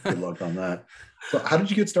 Yeah, good luck on that. So how did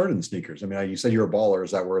you get started in sneakers? I mean, you said you're a baller.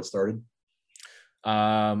 Is that where it started?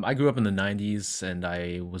 I grew up in the 90s, and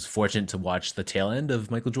I was fortunate to watch the tail end of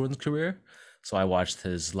Michael Jordan's career. So I watched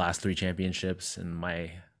his last 3 championships, and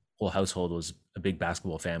my whole household was a big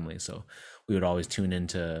basketball family. So we would always tune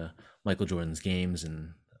into Michael Jordan's games,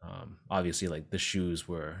 and obviously, like, the shoes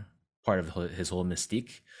were part of his whole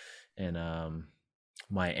mystique. And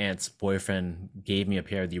my aunt's boyfriend gave me a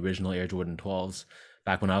pair of the original Air Jordan 12s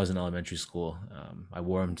back when I was in elementary school. I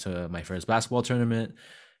wore them to my first basketball tournament,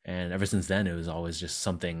 and ever since then, it was always just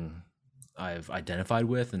something I've identified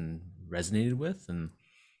with and resonated with. And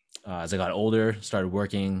as I got older, started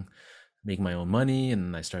working, making my own money,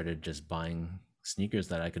 and I started just buying sneakers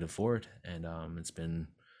that I could afford. And it's been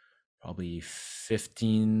probably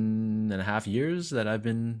 15 and a half years that I've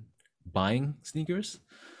been buying sneakers.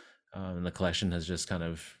 And the collection has just kind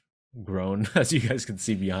of grown, as you guys can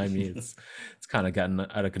see behind me. It's kind of gotten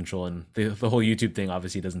out of control, and the whole YouTube thing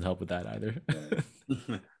obviously doesn't help with that either.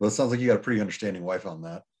 Well, it sounds like you got a pretty understanding wife on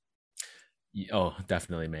that. Oh,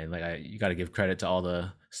 definitely, man. Like, you got to give credit to all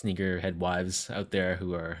the sneakerhead wives out there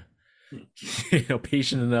who are,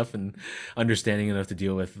 patient enough and understanding enough to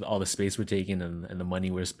deal with all the space we're taking and the money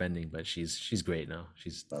we're spending. But she's great now.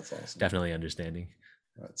 That's awesome. Definitely understanding.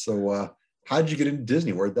 All right. So how did you get into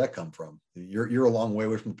Disney? Where did that come from? You're a long way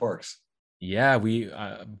away from the parks. Yeah, we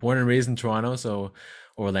born and raised in Toronto, so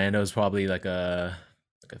Orlando is probably like a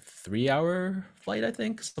 3-hour flight, I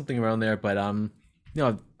think, something around there. But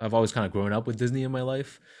I've always kind of grown up with Disney in my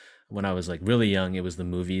life. When I was like really young, it was the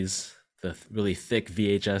movies, the really thick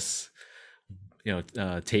VHS,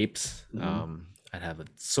 tapes. I'd have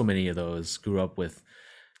so many of those. Grew up with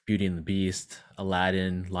Beauty and the Beast,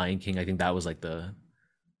 Aladdin, Lion King. I think that was like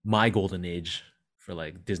my golden age for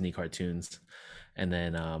like Disney cartoons. And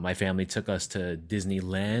then my family took us to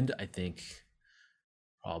Disneyland, I think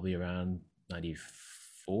probably around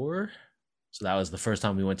 94. So that was the first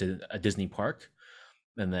time we went to a Disney park.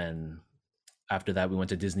 And then after that, we went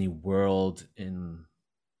to Disney World in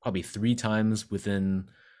probably 3 times within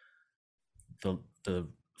the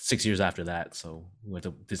 6 years after that. So we went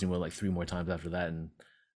to Disney World like 3 more times after that. And,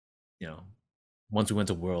 once we went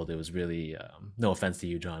to World, it was really, no offense to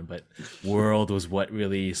you, John, but World was what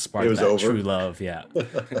really sparked that true love. Yeah.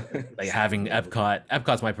 Like having Epcot.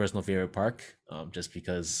 Epcot's my personal favorite park, just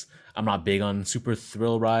because I'm not big on super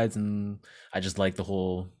thrill rides, and I just like the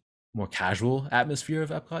whole more casual atmosphere of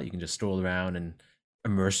Epcot. You can just stroll around and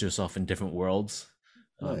immerse yourself in different worlds,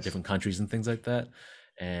 nice. Different countries and things like that.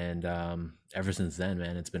 And ever since then,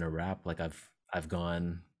 man, it's been a wrap. Like I've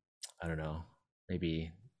gone, I don't know,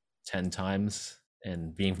 maybe 10 times.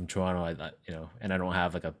 And being from Toronto, and I don't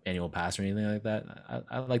have like an annual pass or anything like that.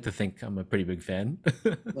 I like to think I'm a pretty big fan.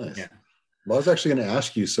 Nice. Yeah. Well, I was actually going to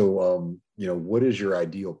ask you. So, what is your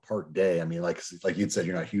ideal park day? I mean, like you'd said,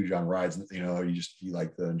 you're not huge on rides. You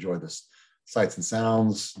like to enjoy the sights and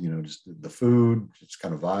sounds. Just the food, just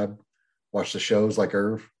kind of vibe. Watch the shows like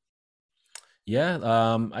Irv. Yeah,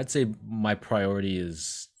 I'd say my priority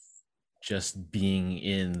is just being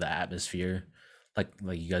in the atmosphere.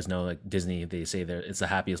 Like you guys know, like Disney, they say it's the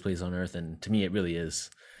happiest place on earth, and to me, it really is.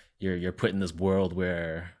 You're put in this world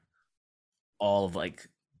where all of like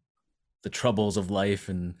the troubles of life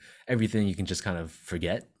and everything you can just kind of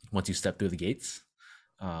forget once you step through the gates.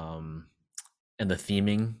 And the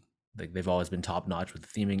theming, like they've always been top notch with the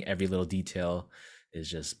theming. Every little detail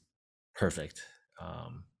is just perfect.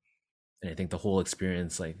 And I think the whole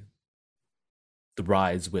experience, like the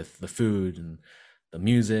rides with the food and the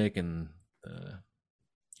music and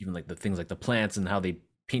even like the things like the plants and how they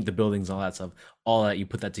paint the buildings and all that stuff, all that, you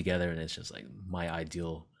put that together and it's just like my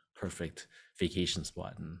ideal perfect vacation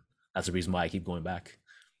spot. And that's the reason why I keep going back.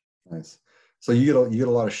 Nice. So you get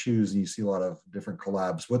a lot of shoes and you see a lot of different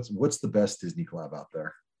collabs. What's the best Disney collab out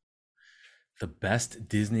there? The best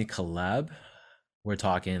Disney collab? We're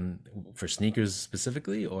talking for sneakers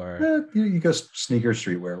specifically, or you go sneaker,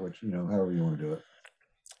 streetwear, which however you want to do it.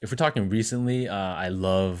 If we're talking recently, I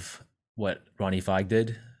love what Ronnie Fieg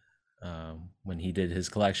did when he did his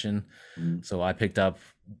collection. Mm-hmm. So I picked up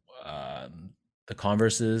the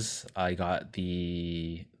Converses. I got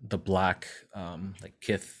the black like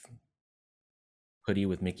Kith hoodie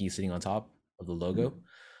with Mickey sitting on top of the logo.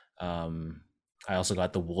 Mm-hmm. I also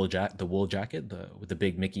got the wool jacket with the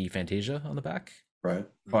big Mickey Fantasia on the back, right,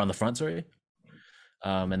 or on the front, sorry.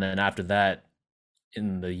 And then after that,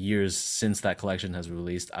 in the years since that collection has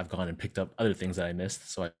released, I've gone and picked up other things that I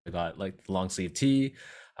missed. So I got like the long sleeve tee,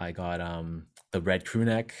 I got the red crew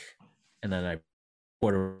neck, and then I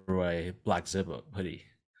corduroy black zip hoodie.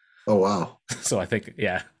 Oh wow. So I think,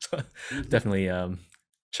 yeah, definitely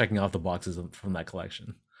checking off the boxes from that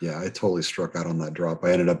collection. Yeah, I totally struck out on that drop.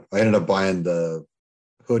 I ended up buying the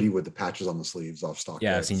hoodie with the patches on the sleeves off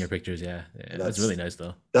Yeah, I've seen your StockX. pictures. Yeah, yeah, it's That's really nice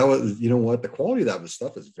though. that was, you know what, the quality of that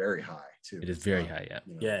stuff is very high too. It is It's very not, high. Yeah.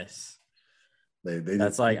 you know, Yes. they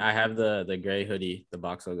That's did. like I have the gray hoodie, the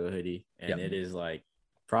box logo hoodie, and Yep. it is like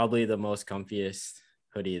probably the most comfiest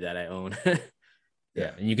hoodie that I own.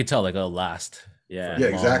 Yeah, and you can tell like it'll last. Yeah. Yeah,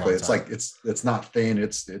 long, exactly. long It's time. like it's not thin,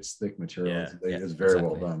 it's thick material. Yeah, It's very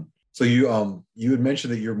well exactly. done. So you had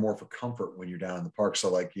mentioned that you're more for comfort when you're down in the park. So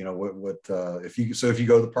like, you know, what if you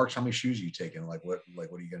go to the parks, how many shoes are you taking? Like what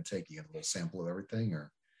are you gonna take? You get a little sample of everything,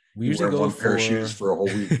 or We you usually wear go one for pair of shoes for a whole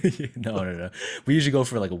week? no. We usually go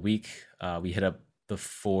for like a week. We hit up the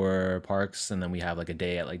 4 parks, and then we have like a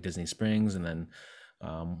day at like Disney Springs, and then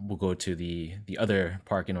we'll go to the other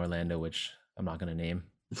park in Orlando, which I'm not going to name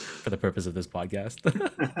for the purpose of this podcast.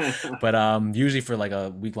 But usually for like a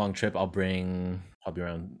week-long trip, I'll bring probably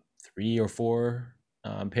around 3 or 4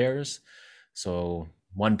 pairs. So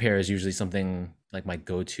one pair is usually something like my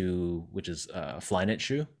go-to, which is a Flyknit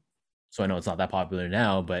shoe. So I know it's not that popular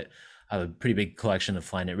now, but I have a pretty big collection of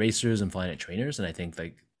Flyknit racers and Flyknit trainers, and I think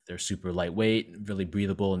like they're super lightweight, really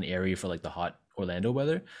breathable and airy for like the hot Orlando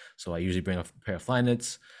weather. So I usually bring a pair of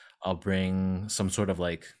Flyknits. I'll bring some sort of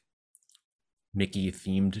like Mickey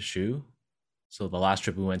themed shoe. So the last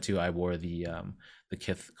trip we went to, I wore the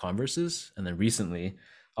Kith Converses, and then recently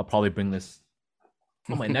I'll probably bring this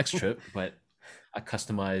on my next trip, but I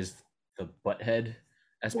customized the Butthead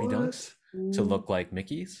SB Dunks to look like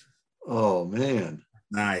Mickey's. Oh man.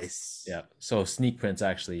 Nice. Yeah. So Sneak Prince,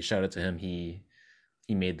 actually, shout out to him. He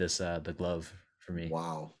made this the glove for me.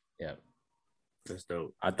 Wow. Yeah. That's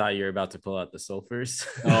dope. I thought you were about to pull out the sulfurs.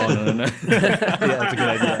 Oh no. Yeah, that's a good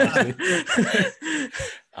idea actually.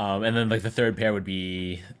 And then like the third pair would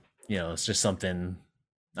be, it's just something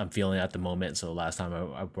I'm feeling at the moment. So last time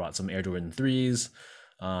I brought some Air Jordan 3s.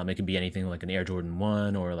 It can be anything like an Air Jordan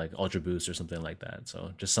 1 or like Ultra Boost or something like that.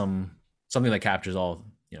 So just something that captures all,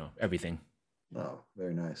 everything. Oh,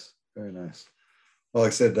 very nice. Very nice. Well,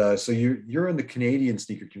 like I said, so you're in the Canadian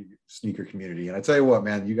sneaker community, and I tell you what,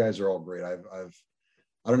 man, you guys are all great. I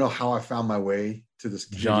don't know how I found my way to this.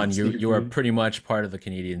 John, you are pretty much part of the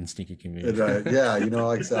Canadian sneaker community. Yeah,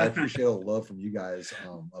 like I said, I appreciate all the love from you guys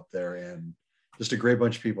up there, and just a great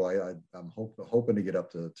bunch of people. I'm hoping to get up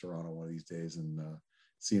to Toronto one of these days and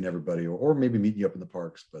seeing everybody, or maybe meeting you up in the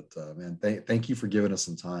parks. But man, thank you for giving us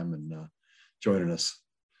some time and joining us.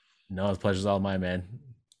 No, the pleasure's all mine, man.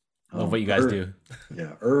 Love what you guys do.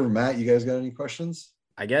 Yeah. Irv, Matt, you guys got any questions?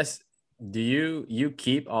 I guess, do you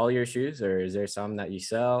keep all your shoes, or is there some that you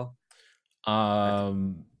sell?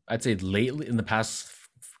 I'd say lately, in the past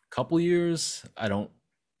couple years, I don't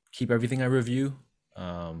keep everything I review.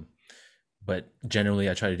 But generally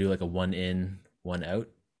I try to do like a 1 in, 1 out.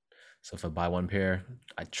 So if I buy one pair,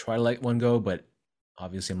 I try to let one go, but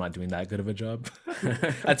obviously I'm not doing that good of a job.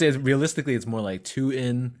 I'd say realistically it's more like 2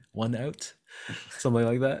 in, 1 out, something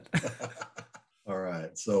like that. All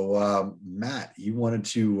right. So Matt, you wanted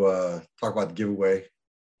to talk about the giveaway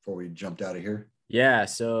before we jumped out of here? Yeah,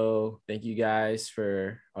 so thank you guys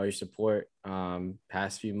for all your support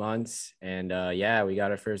past few months. And yeah, we got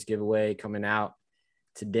our first giveaway coming out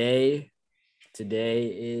today. Today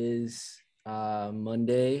is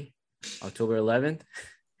Monday, October 11th.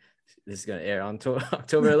 This is gonna air on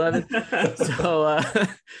October 11th. So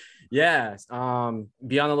yeah,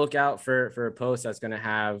 be on the lookout for a post that's gonna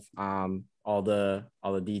have all the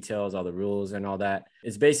details, all the rules and all that.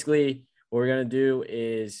 It's basically what we're gonna do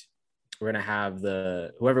is we're gonna have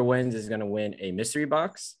whoever wins is gonna win a mystery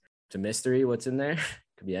box. It's a mystery what's in there.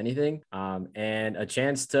 Could be anything. And a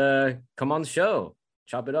chance to come on the show,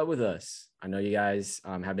 chop it up with us. I know you guys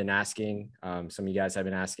have been asking, some of you guys have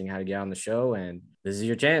been asking how to get on the show, and this is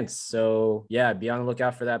your chance. So yeah, be on the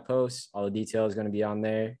lookout for that post. All the details going to be on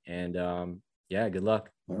there, and yeah, good luck.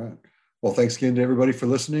 All right. Well, thanks again to everybody for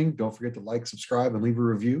listening. Don't forget to like, subscribe, and leave a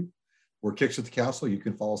review. We're Kicks at the Castle. You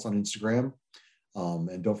can follow us on Instagram.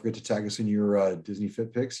 And don't forget to tag us in your Disney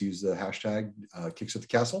Fit Pics. Use the hashtag Kicks at the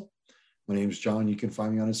Castle. My name is John. You can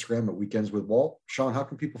find me on Instagram at Weekends with Walt. Sean, how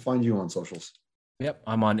can people find you on socials? Yep,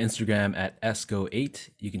 I'm on Instagram at sgo8.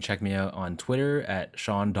 You can check me out on Twitter at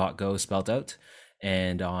sean.go spelt out,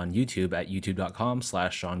 and on YouTube at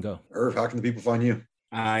youtube.com/seango. Irv, how can the people find you?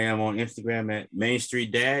 I am on Instagram at Main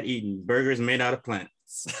Street Dad, eating burgers made out of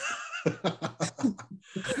plants. All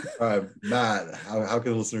right, Matt, how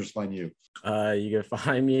can the listeners find you? You can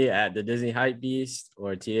find me at the Disney Hype Beast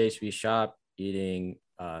or THB Shop eating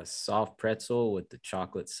soft pretzel with the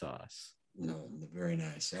chocolate sauce. No, very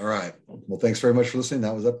nice. All right. Well, thanks very much for listening.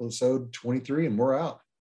 That was episode 23, and we're out.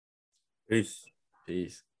 Peace.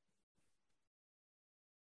 Peace.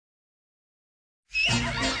 Ole!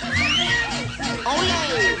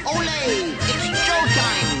 Ole! It's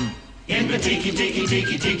showtime! In the tiki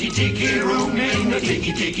room, in the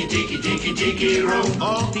tiki room,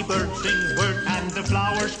 all the birds sing word and the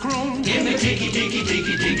flowers croon. In the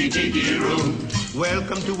tiki room.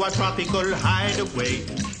 Welcome to our tropical hideaway,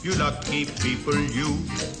 you lucky people, you.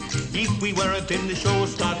 If we weren't in the show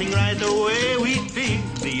starting right away, we'd be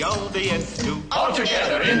the audience too. All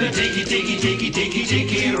together in the tiki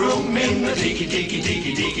room, in the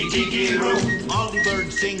tiki room. All the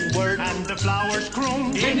birds sing word and the flowers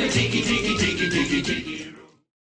croon. In the tiki room.